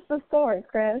finish the story,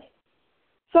 Chris.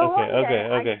 So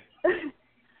Okay.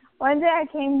 One day I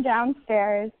came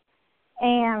downstairs,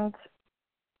 and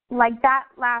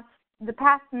the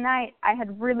past night, I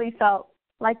had really felt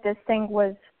like this thing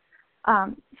was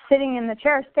sitting in the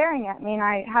chair staring at me, and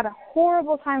I had a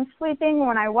horrible time sleeping.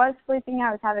 When I was sleeping,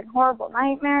 I was having horrible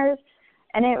nightmares,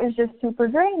 and it was just super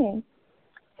draining.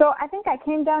 So I think I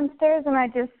came downstairs and I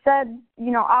just said,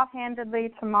 offhandedly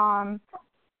to Mom,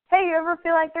 hey, you ever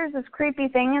feel like there's this creepy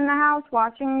thing in the house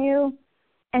watching you?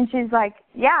 And she's like,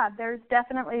 yeah, there's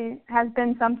definitely has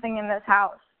been something in this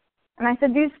house. And I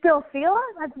said, do you still feel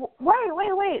it? Like,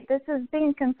 wait, this is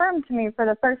being confirmed to me for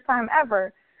the first time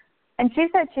ever. And she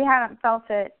said she hadn't felt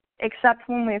it except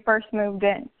when we first moved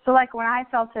in. So, when I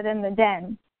felt it in the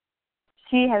den,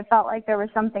 she had felt like there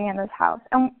was something in this house.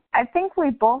 And I think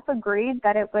we both agreed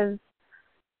that it was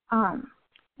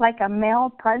like a male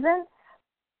presence,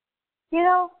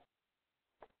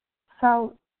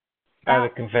 So. I have a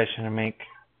confession to make.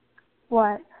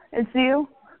 What? It's you?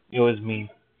 It was me.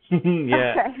 Yeah,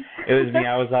 okay. It was me.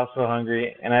 I was also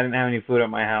hungry, and I didn't have any food at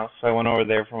my house, so I went over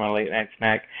there for my late night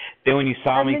snack. Then when you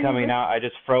saw me coming out, I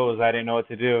just froze. I didn't know what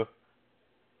to do.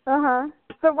 Uh-huh.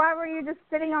 So why were you just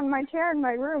sitting on my chair in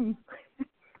my room?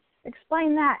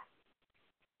 Explain that.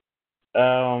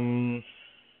 No,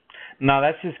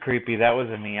 that's just creepy. That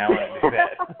wasn't me. I wouldn't do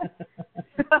that.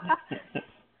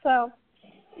 So,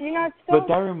 it's still... But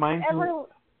that reminds me...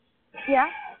 Yeah?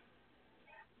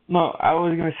 No, I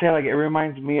was gonna say it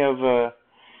reminds me of a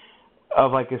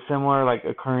similar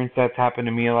occurrence that's happened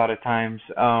to me a lot of times.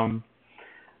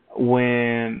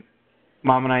 When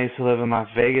Mom and I used to live in Las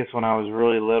Vegas when I was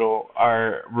really little.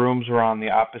 Our rooms were on the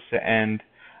opposite end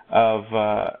of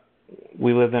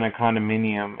we lived in a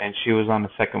condominium and she was on the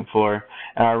second floor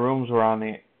and our rooms were on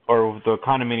the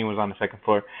condominium was on the second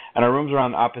floor and our rooms were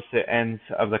on the opposite ends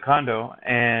of the condo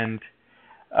and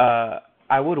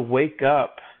I would wake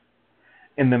up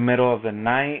in the middle of the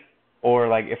night or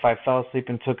like if I fell asleep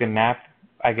and took a nap,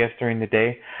 I guess during the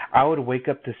day, I would wake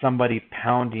up to somebody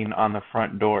pounding on the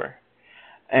front door.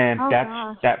 And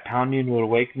that pounding would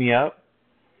wake me up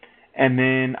and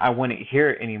then I wouldn't hear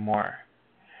it anymore.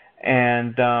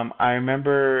 And I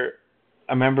remember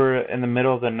in the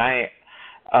middle of the night,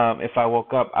 if I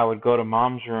woke up, I would go to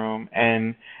Mom's room,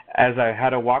 and as I had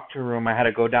to walk to her room, I had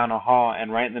to go down a hall,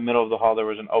 and right in the middle of the hall there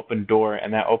was an open door,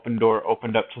 and that open door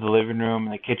opened up to the living room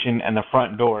and the kitchen and the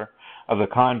front door of the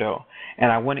condo.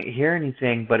 And I wouldn't hear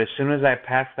anything, but as soon as I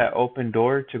passed that open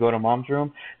door to go to Mom's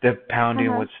room, the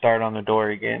pounding would start on the door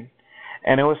again.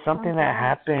 And it was something that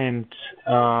happened,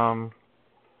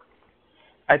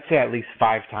 I'd say at least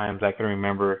 5 times I can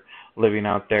remember living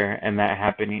out there and that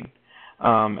happening.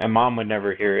 And Mom would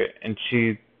never hear it, and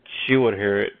she would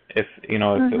hear it if it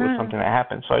was something that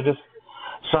happened. So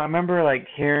I remember like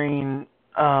hearing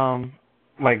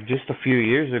like just a few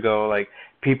years ago, like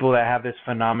people that have this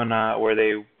phenomena where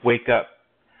they wake up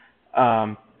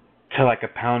to like a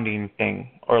pounding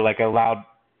thing or like a loud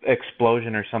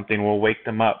explosion or something will wake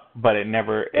them up, but it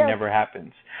never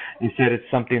happens. You said it's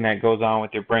something that goes on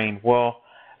with your brain. Well,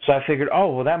 so I figured,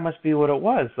 that must be what it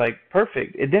was. Like,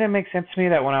 perfect. It didn't make sense to me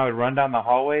that when I would run down the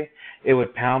hallway, it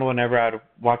would pound whenever I would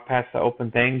walk past the open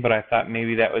thing, but I thought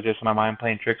maybe that was just my mind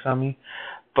playing tricks on me.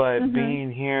 But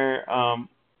being here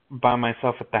by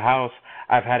myself at the house,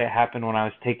 I've had it happen when I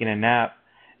was taking a nap,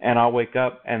 and I'll wake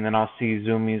up, and then I'll see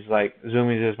Zoomies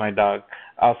is my dog.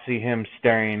 I'll see him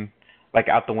staring like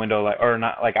out the window, or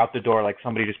not like out the door, like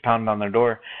somebody just pounded on their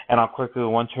door, and I'll quickly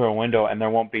run to a window, and there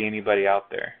won't be anybody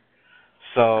out there.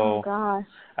 So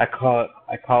I call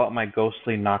it my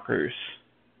ghostly knockers.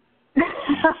 Well,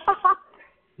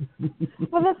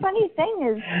 the funny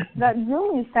thing is that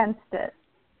Zoomy sensed it.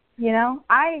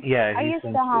 I used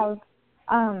to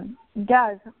have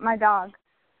Doug, my dog,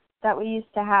 that we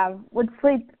used to have, would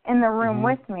sleep in the room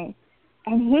with me,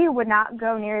 and he would not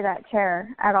go near that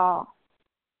chair at all.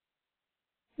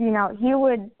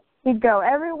 He'd go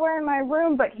everywhere in my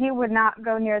room, but he would not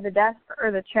go near the desk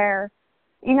or the chair.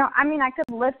 I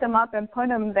could lift him up and put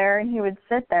him there, and he would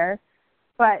sit there,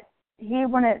 but he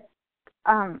wouldn't,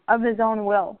 of his own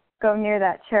will, go near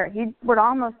that chair. He would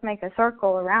almost make a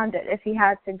circle around it if he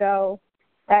had to go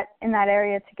in that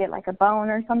area to get like a bone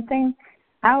or something.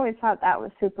 I always thought that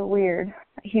was super weird.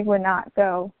 He would not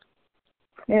go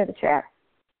near the chair.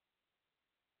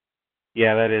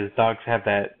 Yeah, that is. Dogs have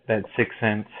that sixth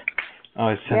sense. I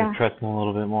always tend to trust them a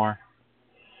little bit more.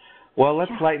 Well,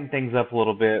 let's lighten things up a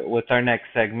little bit with our next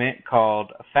segment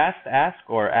called Fast Ask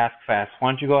or Ask Fast.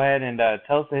 Why don't you go ahead and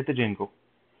tell us to hit the jingle.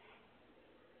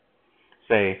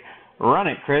 Say, run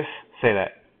it, Chris. Say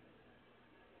that.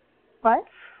 What?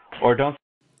 Or don't.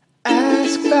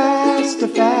 Ask fast or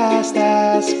fast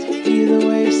ask. Either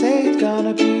way, say it's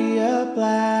gonna be a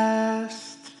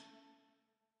blast.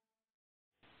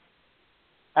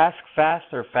 Ask Fast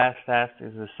or Fast Ask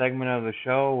is a segment of the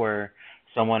show where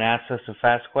someone asks us a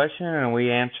fast question and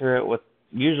we answer it with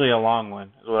usually a long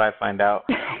one, is what I find out.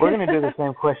 We're going to do the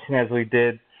same question as we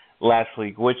did last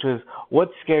week, which was, what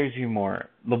scares you more,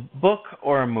 the book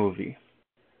or a movie?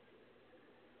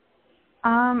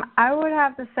 I would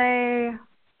have to say,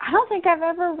 I don't think I've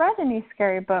ever read any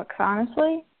scary books,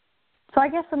 honestly. So I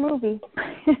guess a movie.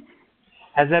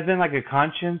 Has that been like a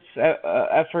conscious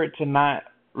effort to not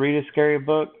read a scary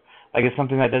book? Like it's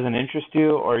something that doesn't interest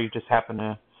you, or you just happen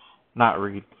to not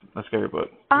read a scary book?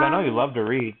 'Cause I know you love to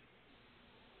read.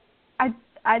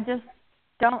 I just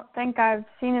don't think I've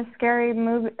seen a scary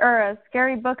movie or a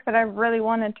scary book that I've really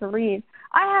wanted to read.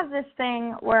 I have this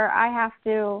thing where I have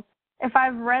to, if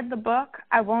I've read the book,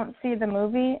 I won't see the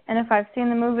movie, and if I've seen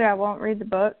the movie, I won't read the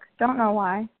book. Don't know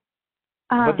why.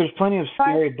 But there's plenty of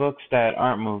scary books that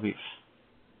aren't movies.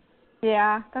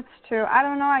 Yeah, that's true. I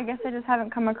don't know. I guess I just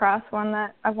haven't come across one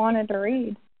that I wanted to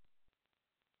read.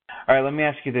 All right, let me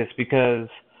ask you this, because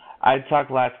I talked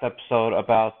last episode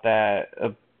about that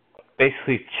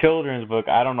basically children's book.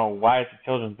 I don't know why it's a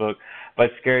children's book, but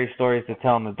Scary Stories to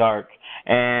Tell in the Dark.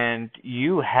 And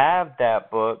you have that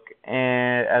book,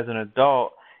 and as an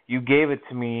adult, you gave it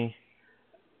to me.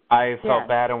 I felt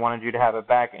bad and wanted you to have it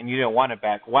back, and you didn't want it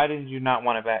back. Why did you not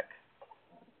want it back?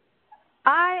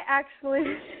 I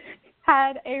actually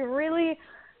had a really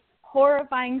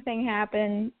horrifying thing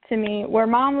happen to me where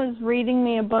Mom was reading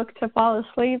me a book to fall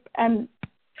asleep, and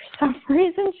for some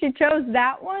reason she chose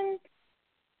that one.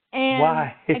 And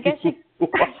Why? I guess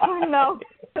I don't know.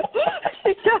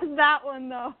 She chose that one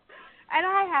though. And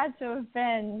I had to have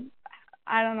been,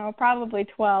 I don't know, probably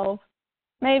 12,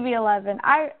 maybe 11.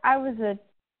 I was a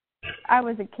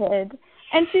kid.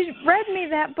 And she read me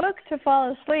that book to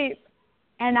fall asleep,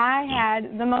 and I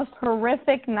had the most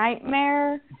horrific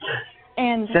nightmare.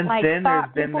 And since like, then,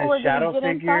 there's been people were this gonna shadow get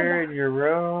figure inside in your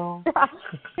room.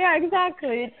 Yeah,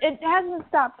 exactly. It hasn't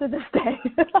stopped to this day.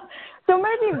 So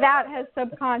maybe that has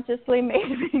subconsciously made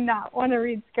me not want to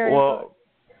read scary books.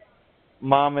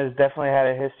 Mom has definitely had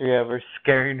a history of her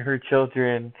scaring her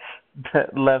children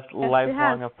that left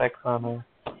lifelong effects on her.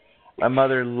 My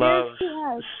mother loves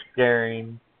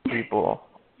scaring people.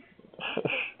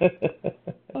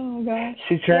 Oh gosh.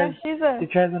 She tries. Yeah, She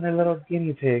tries on her little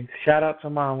guinea pigs. Shout out to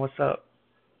Mom. What's up?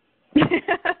 She's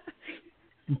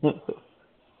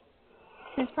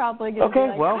probably gonna be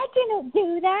like, I didn't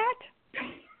do that.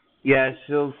 Yeah,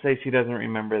 she'll say she doesn't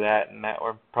remember that, and that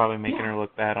we're probably making her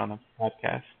look bad on the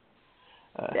podcast.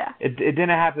 It didn't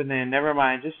happen then. Never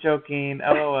mind. Just joking.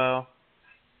 LOL.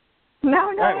 No.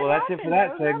 All right. Well, that's it for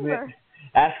that segment.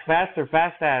 Ask fast or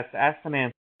fast ask. Ask and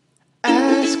answer.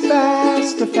 Ask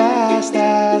fast or fast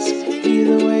ask.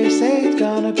 Either way, say it's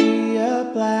gonna be a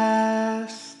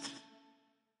blast.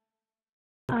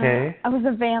 Okay. I was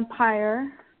a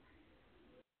vampire.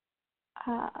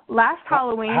 Last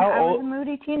Halloween, I was a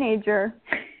moody teenager.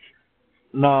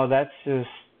 No, that's just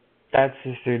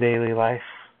your daily life.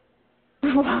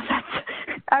 Well,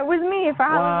 that was me for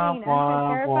Halloween.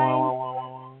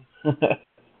 That's terrifying.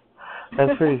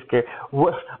 That's pretty scary.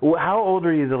 How old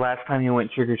were you the last time you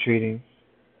went trick-or-treating?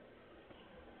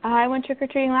 I went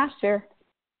trick-or-treating last year.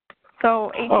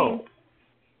 So 18. Oh.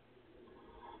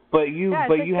 But you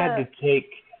had to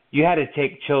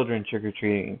take children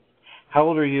trick-or-treating. How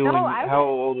old are you? How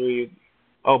old were you?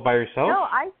 Oh, by yourself? No,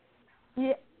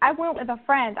 I went with a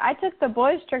friend. I took the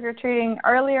boys trick-or-treating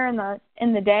earlier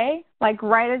in the day, like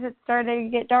right as it started to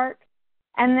get dark.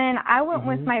 And then I went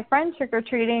with my friend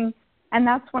trick-or-treating, and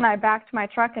that's when I backed my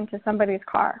truck into somebody's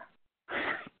car.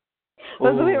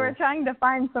 Because we were trying to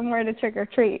find somewhere to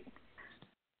trick-or-treat.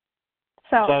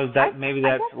 So that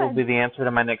will be the answer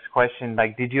to my next question.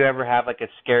 Like, did you ever have like a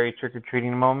scary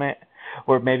trick-or-treating moment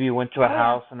where maybe you went to a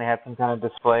house and they had some kind of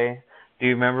display? Do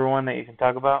you remember one that you can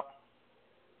talk about?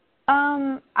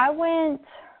 I went,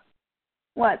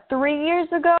 3 years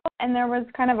ago, and there was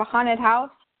kind of a haunted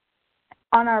house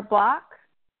on our block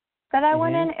that I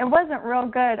went in. It wasn't real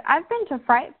good. I've been to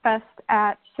Fright Fest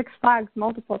at Six Flags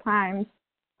multiple times.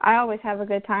 I always have a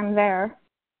good time there.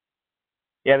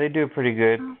 Yeah, they do pretty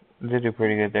good. They do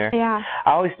pretty good there. Yeah.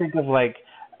 I always think of like,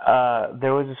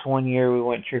 there was this one year we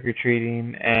went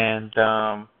trick-or-treating, and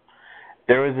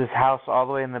there was this house all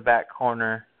the way in the back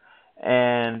corner,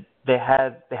 and they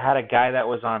had a guy that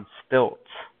was on stilts,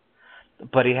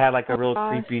 but he had like a real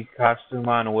creepy costume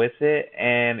on with it,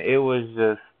 and it was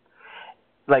just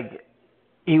like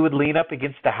he would lean up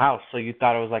against the house, so you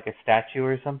thought it was like a statue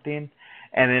or something,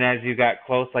 and then as you got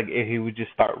close, like he would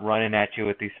just start running at you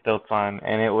with these stilts on,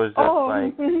 and it was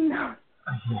just no.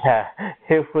 Yeah,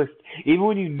 it was, even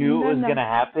when you knew it was gonna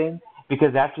happen,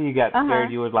 because after you got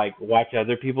scared, you would like watch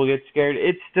other people get scared.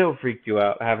 It still freaked you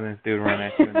out having this dude run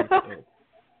at you in the stilts.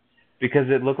 Because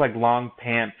it looked like long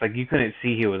pants. Like, you couldn't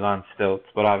see he was on stilts,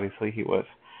 but obviously he was.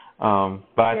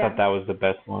 But I thought that was the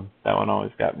best one. That one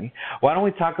always got me. Why don't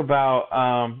we talk about,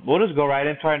 we'll just go right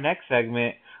into our next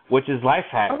segment, which is Life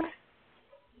Hack. Okay.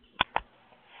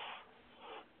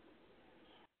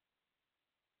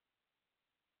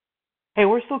 Hey,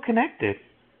 we're still connected.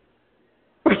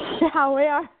 Yeah, we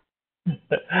are.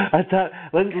 I thought,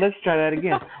 let's try that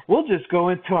again. We'll just go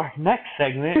into our next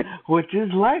segment, which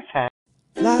is Life Hack.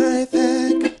 Life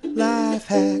hack, life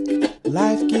hack.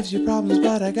 Life gives you problems,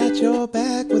 but I got your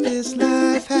back with this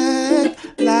life hack,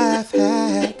 life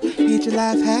hack. Get your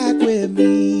life hack with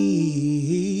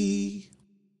me.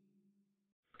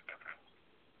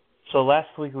 So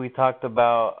last week we talked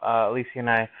about, Alicia and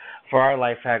I, for our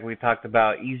life hack, we talked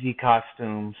about easy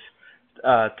costumes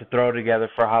to throw together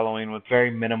for Halloween with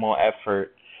very minimal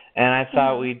effort. And I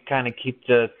thought we'd kind of keep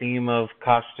the theme of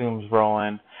costumes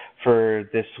rolling for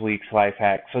this week's life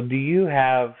hack. So do you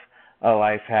have a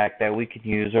life hack that we can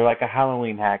use, or like a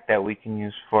Halloween hack that we can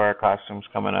use for our costumes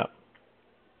coming up?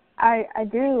 I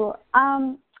do.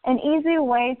 An easy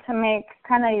way to make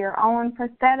kind of your own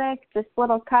prosthetic, just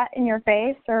little cut in your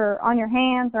face or on your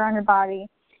hands or on your body,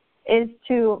 is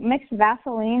to mix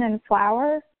Vaseline and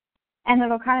flour, and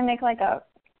it'll kind of make like a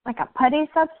putty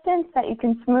substance that you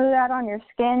can smooth out on your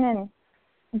skin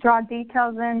and draw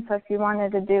details in. So if you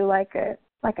wanted to do like a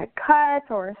cut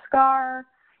or a scar,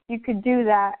 you could do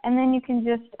that, and then you can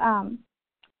just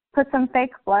put some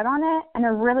fake blood on it. And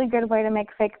a really good way to make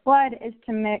fake blood is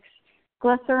to mix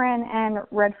glycerin and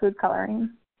red food coloring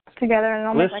together, and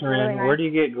it'll make like really nice. Where do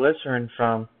you get glycerin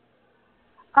from?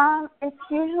 It's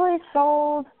usually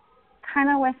sold kind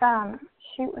of with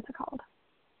what's it called?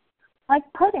 Like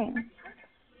pudding,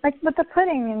 like with the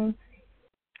pudding in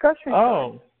grocery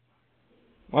stores.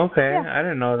 Oh, okay. Yeah. I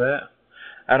didn't know that.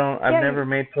 I've never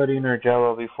made pudding or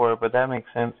Jell-O before, but that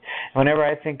makes sense. Whenever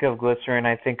I think of glycerin,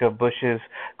 I think of Bush's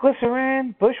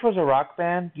Glycerin. Bush was a rock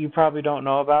band you probably don't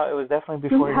know about. It was definitely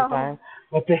before your time.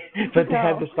 But they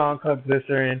had the song called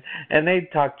Glycerin, and they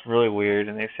talked really weird,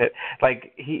 and they said,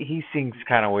 like, he sings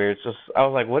kind of weird. So I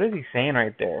was like, what is he saying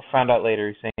right there? Found out later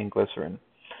he's saying glycerin.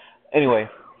 Anyway,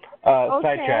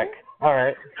 sidetrack. All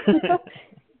right.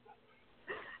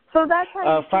 So that's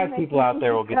how 5 people out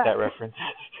there will get that reference.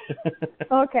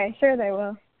 Okay, sure they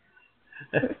will.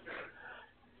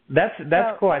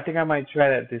 That's cool. I think I might try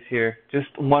that this year. Just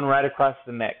one right across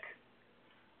the neck.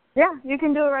 Yeah, you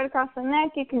can do it right across the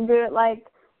neck. You can do it like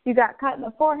you got cut in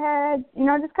the forehead. You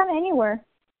know, just kind of anywhere.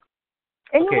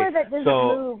 Anywhere that doesn't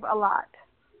move a lot.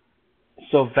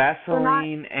 So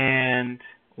Vaseline and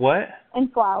what?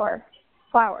 And flour.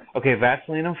 Flour. Okay,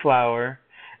 Vaseline and flour.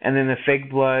 And then the fake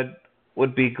blood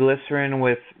would be glycerin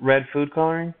with red food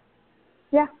coloring?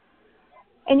 Yeah.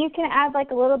 And you can add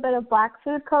like a little bit of black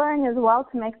food coloring as well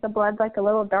to make the blood like a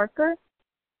little darker.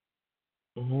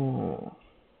 Ooh.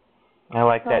 I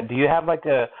like that. Do you have like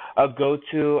a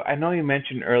go-to? I know you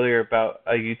mentioned earlier about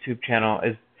a YouTube channel.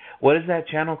 What is that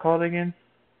channel called again?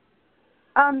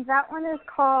 That one is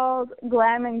called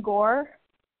Glam and Gore.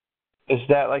 Is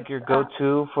that like your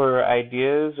go-to for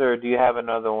ideas, or do you have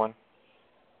another one?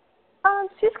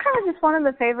 She's kind of just one of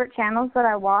the favorite channels that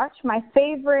I watch. My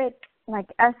favorite,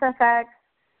 like SFX,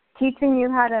 teaching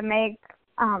you how to make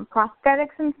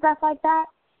prosthetics and stuff like that,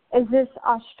 is this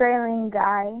Australian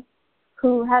guy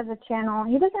who has a channel.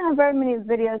 He doesn't have very many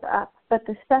videos up, but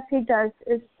the stuff he does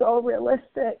is so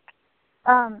realistic.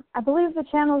 I believe the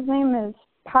channel's name is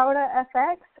Powda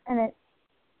FX, and it's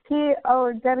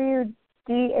POWDH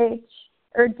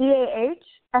or DAH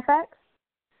FX,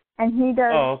 and he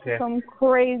does some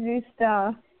crazy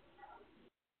stuff.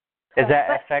 Is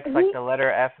that FX like the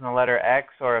letter F and the letter X,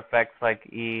 or FX like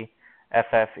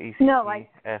EFFEC? No,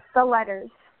 like the letters.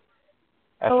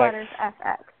 FX? The letters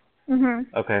FX. Mhm.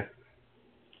 Okay.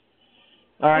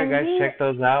 All right, guys, check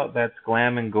those out. That's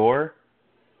Glam and Gore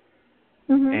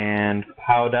and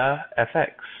Powda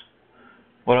FX.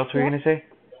 What else were you going to say?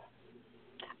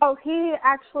 Oh, he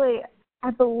actually, I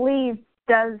believe,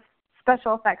 does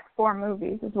special effects for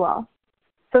movies as well.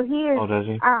 So he is. Oh, does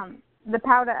he? The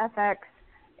Powda FX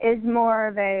is more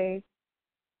of a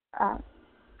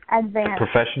advanced.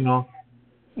 Professional?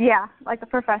 Yeah, like a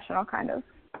professional kind of.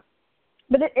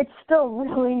 But it's still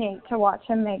really neat to watch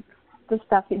him make the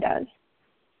stuff he does.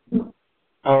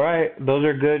 All right. Those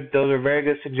are good. Those are very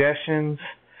good suggestions.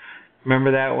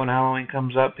 Remember that when Halloween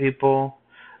comes up, people.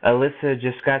 Alyssa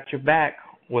just got your back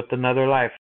with another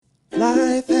life.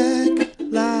 Life hack,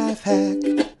 life hack.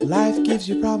 Life gives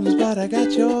you problems, but I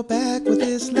got your back with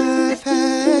this life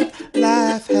hack.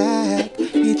 Life hack.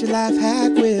 Get your life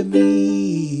hack with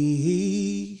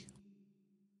me.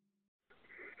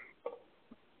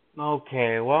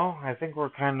 Okay. Well, I think we're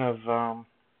kind of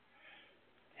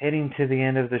heading to the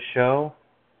end of the show.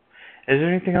 Is there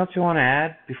anything else you want to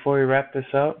add before we wrap this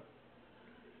up?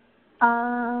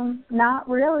 Not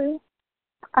really.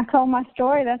 I told my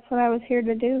story. That's what I was here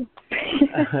to do.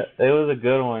 It was a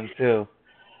good one, too.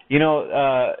 You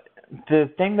know, the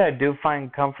thing that I do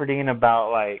find comforting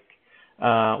about, like,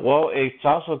 it's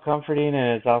also comforting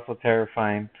and it's also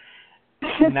terrifying.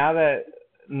 Now that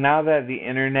the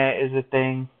internet is a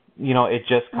thing, you know, it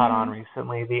just caught on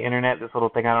recently. The internet, this little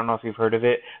thing, I don't know if you've heard of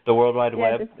it. The World Wide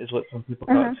Web is what some people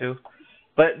call it, too.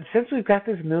 But since we've got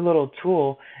this new little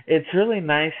tool, it's really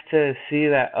nice to see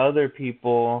that other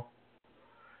people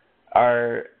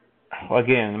are,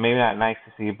 again, maybe not nice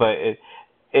to see, but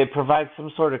it provides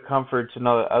some sort of comfort to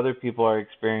know that other people are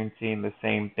experiencing the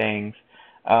same things,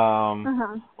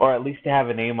 or at least to have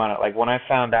a name on it. Like when I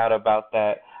found out about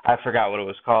that, I forgot what it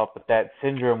was called, but that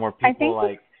syndrome where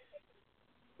people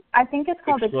I think it's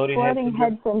called exploding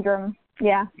head syndrome.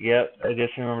 Yeah. Yep, I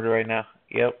just remembered it right now.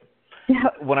 Yep.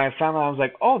 When I found out, I was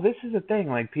like, oh, this is a thing.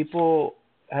 Like, people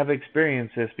have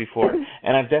experienced this before.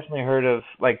 And I've definitely heard of,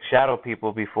 like, shadow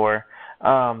people before.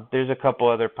 There's a couple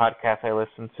other podcasts I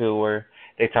listen to where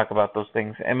they talk about those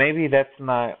things. And maybe that's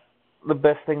not the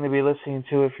best thing to be listening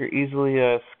to if you're easily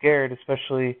scared,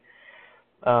 especially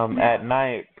at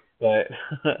night. But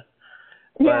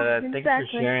But Yeah, thanks for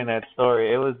exactly. sharing that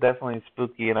story. It was definitely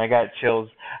spooky, and I got chills.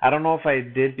 I don't know if I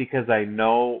did because I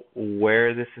know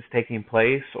where this is taking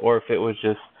place, or if it was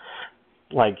just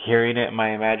like hearing it in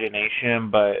my imagination.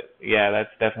 But yeah, that's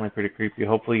definitely pretty creepy.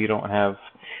 Hopefully, you don't have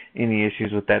any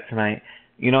issues with that tonight.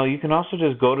 You can also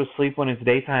just go to sleep when it's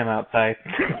daytime outside.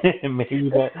 And maybe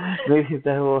that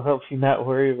will help you not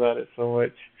worry about it so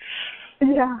much.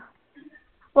 Yeah.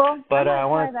 Well, I But might I try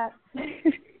want that.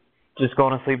 to just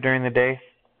going to sleep during the day.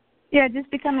 Yeah,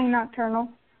 just becoming nocturnal.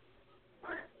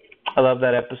 I love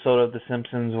that episode of The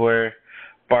Simpsons where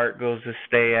Bart goes to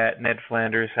stay at Ned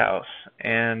Flanders' house,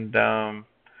 and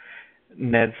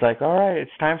Ned's like, "All right,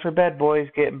 it's time for bed,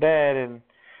 boys. Get in bed." And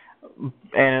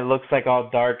it looks like all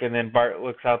dark, and then Bart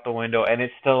looks out the window, and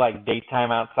it's still like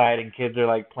daytime outside, and kids are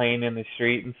like playing in the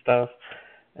street and stuff.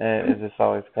 And it just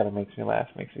always kind of makes me laugh,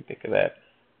 makes me think of that.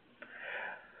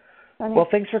 Funny. Well,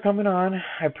 thanks for coming on.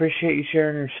 I appreciate you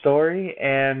sharing your story,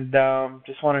 and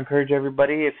just want to encourage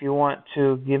everybody, if you want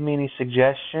to give me any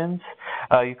suggestions,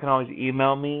 you can always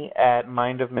email me at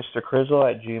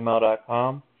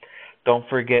mindofmrcrizzle@gmail.com. Don't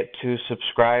forget to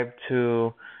subscribe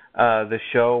to the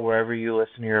show wherever you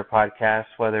listen to your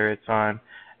podcasts, whether it's on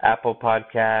Apple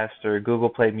Podcasts or Google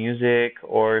Play Music,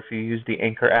 or if you use the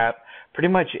Anchor app. Pretty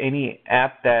much any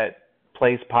app that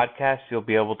plays podcasts, you'll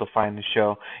be able to find the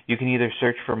show. You can either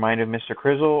search for Mind of Mr.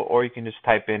 Crizzle, or you can just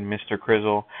type in Mr.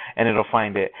 Crizzle, and it'll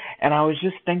find it. And I was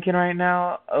just thinking right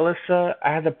now, Alyssa,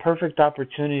 I had the perfect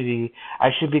opportunity.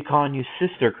 I should be calling you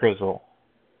Sister Crizzle.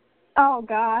 Oh,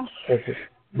 gosh.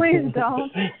 Please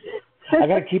don't. I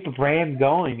got to keep a brand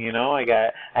going,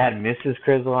 I had Mrs.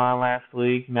 Crizzle on last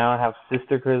week. Now I have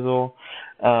Sister Crizzle.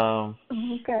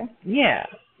 Okay. Yeah,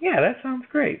 that sounds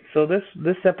great. So this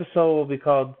episode will be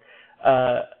called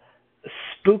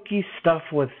Spooky Stuff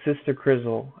with Sister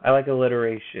Crizzle. I like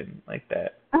alliteration like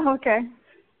that. Okay.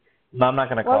 No, I'm not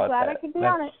going to call Well, it glad that. I could be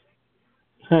on it.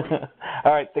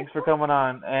 All right, thanks for coming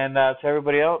on. And to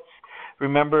everybody else,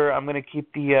 remember, I'm going to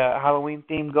keep the Halloween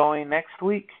theme going next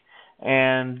week.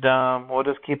 And we'll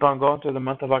just keep on going through the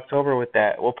month of October with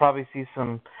that. We'll probably see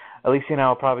Alicia and I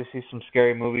will probably see some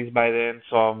scary movies by then,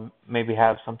 so I'll maybe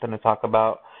have something to talk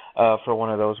about for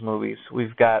one of those movies.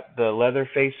 We've got the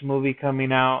Leatherface movie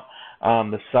coming out,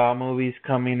 the Saw movies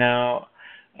coming out.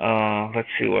 Let's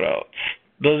see what else.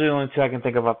 Those are the only two I can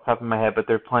think of off the top of my head, but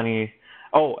there are plenty.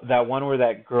 Oh, that one where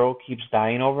that girl keeps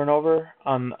dying over and over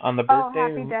on the birthday. Oh,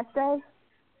 Happy Death Day?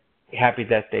 Happy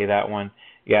Death Day, that one.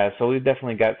 Yeah, so we've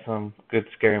definitely got some good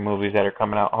scary movies that are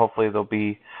coming out. Hopefully they'll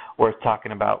be worth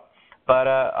talking about. But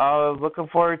I'm looking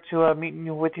forward to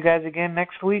meeting with you guys again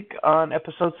next week on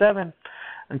episode 7.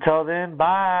 Until then,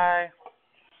 bye.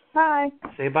 Hi.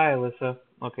 Say bye, Alyssa.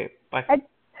 Okay, bye.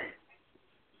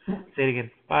 Say it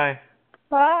again. Bye.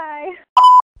 Bye.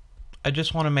 I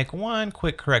just want to make one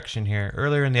quick correction here.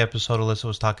 Earlier in the episode, Alyssa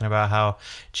was talking about how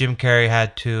Jim Carrey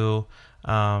had to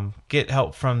get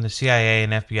help from the CIA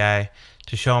and FBI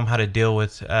to show him how to deal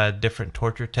with different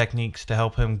torture techniques to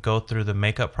help him go through the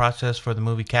makeup process for the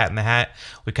movie Cat in the Hat.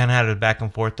 We kind of had a back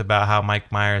and forth about how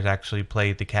Mike Myers actually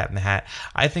played the Cat in the Hat.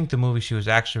 I think the movie she was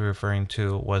actually referring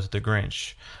to was The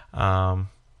Grinch,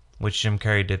 which Jim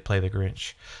Carrey did play the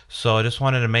Grinch. So I just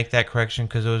wanted to make that correction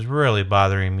because it was really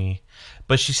bothering me.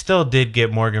 But she still did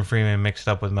get Morgan Freeman mixed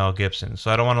up with Mel Gibson,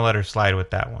 so I don't want to let her slide with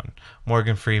that one.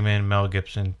 Morgan Freeman, Mel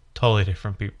Gibson, totally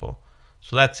different people.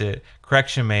 So that's it.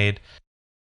 Correction made.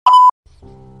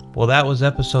 Well, that was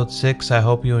episode 6. I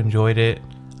hope you enjoyed it.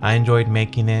 I enjoyed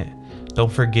making it.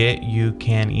 Don't forget, you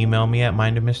can email me at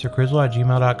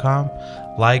mindofmrcrizzle@gmail.com.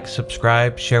 Like,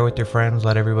 subscribe, share with your friends,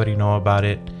 let everybody know about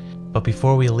it. But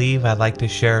before we leave, I'd like to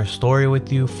share a story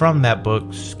with you from that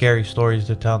book, Scary Stories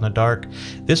to Tell in the Dark.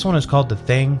 This one is called The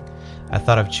Thing. I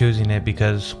thought of choosing it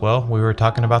because, well, we were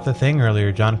talking about The Thing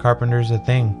earlier. John Carpenter's The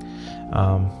Thing.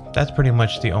 That's pretty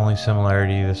much the only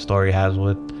similarity the story has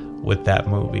with that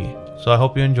movie. So I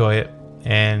hope you enjoy it.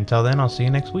 And until then, I'll see you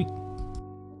next week.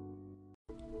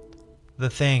 The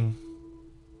Thing.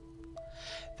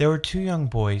 There were 2 young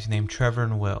boys named Trevor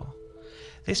and Will.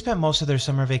 They spent most of their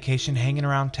summer vacation hanging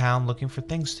around town looking for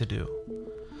things to do.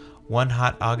 One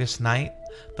hot August night,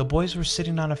 the boys were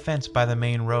sitting on a fence by the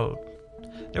main road.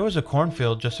 There was a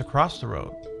cornfield just across the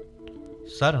road.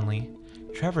 Suddenly,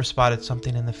 Trevor spotted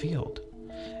something in the field.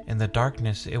 In the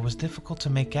darkness, it was difficult to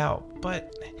make out,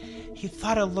 but he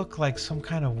thought it looked like some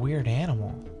kind of weird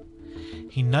animal.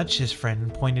 He nudged his friend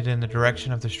and pointed in the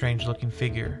direction of the strange-looking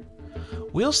figure.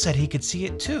 Will said he could see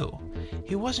it too.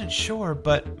 He wasn't sure,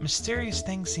 but mysterious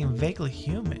things seemed vaguely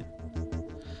human.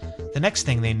 The next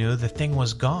thing they knew, the thing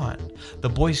was gone. The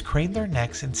boys craned their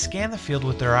necks and scanned the field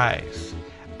with their eyes.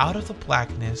 Out of the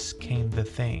blackness came the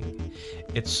thing.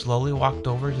 It slowly walked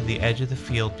over to the edge of the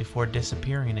field before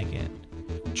disappearing again.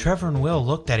 Trevor and Will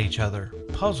looked at each other,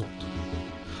 puzzled.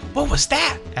 "What was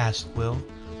that?" asked Will.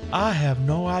 "I have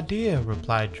no idea,"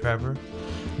 replied Trevor.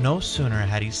 No sooner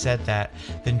had he said that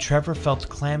than Trevor felt a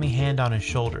clammy hand on his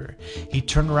shoulder. He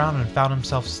turned around and found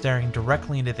himself staring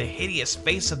directly into the hideous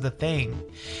face of the thing.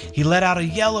 He let out a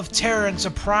yell of terror and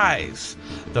surprise.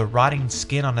 The rotting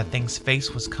skin on the thing's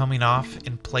face was coming off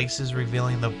in places,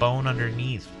 revealing the bone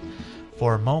underneath.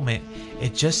 For a moment,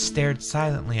 it just stared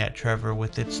silently at Trevor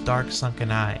with its dark, sunken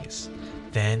eyes.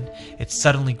 Then, it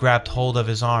suddenly grabbed hold of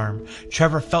his arm.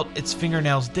 Trevor felt its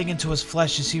fingernails dig into his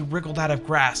flesh as he wriggled out of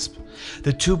grasp.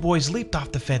 The two boys leaped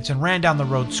off the fence and ran down the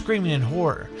road, screaming in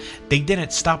horror. They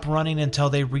didn't stop running until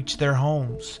they reached their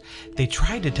homes. They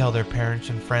tried to tell their parents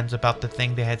and friends about the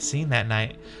thing they had seen that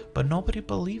night, but nobody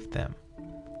believed them.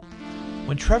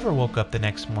 When Trevor woke up the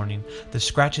next morning, the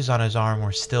scratches on his arm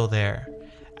were still there.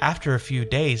 After a few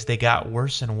days, they got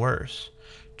worse and worse.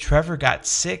 Trevor got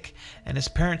sick, and his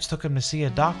parents took him to see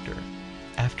a doctor.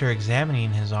 After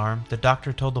examining his arm, the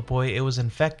doctor told the boy it was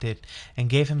infected and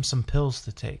gave him some pills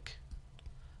to take.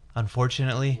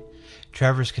 Unfortunately,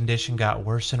 Trevor's condition got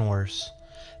worse and worse.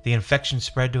 The infection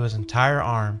spread to his entire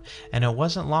arm, and it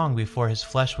wasn't long before his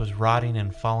flesh was rotting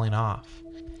and falling off.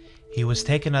 He was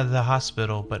taken to the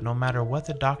hospital, but no matter what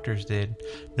the doctors did,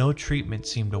 no treatment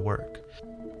seemed to work.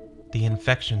 The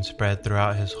infection spread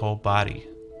throughout his whole body.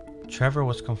 Trevor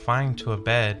was confined to a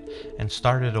bed and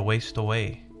started to waste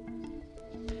away.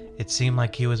 It seemed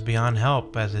like he was beyond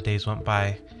help as the days went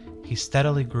by. He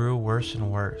steadily grew worse and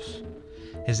worse.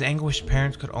 His anguished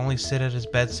parents could only sit at his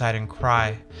bedside and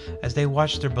cry as they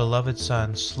watched their beloved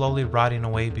son slowly rotting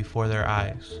away before their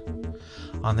eyes.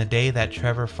 On the day that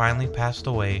Trevor finally passed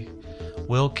away,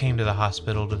 Will came to the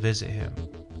hospital to visit him.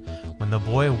 When the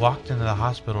boy walked into the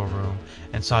hospital room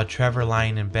and saw Trevor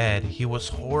lying in bed, he was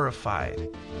horrified.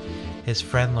 His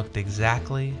friend looked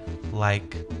exactly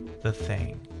like the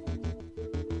thing.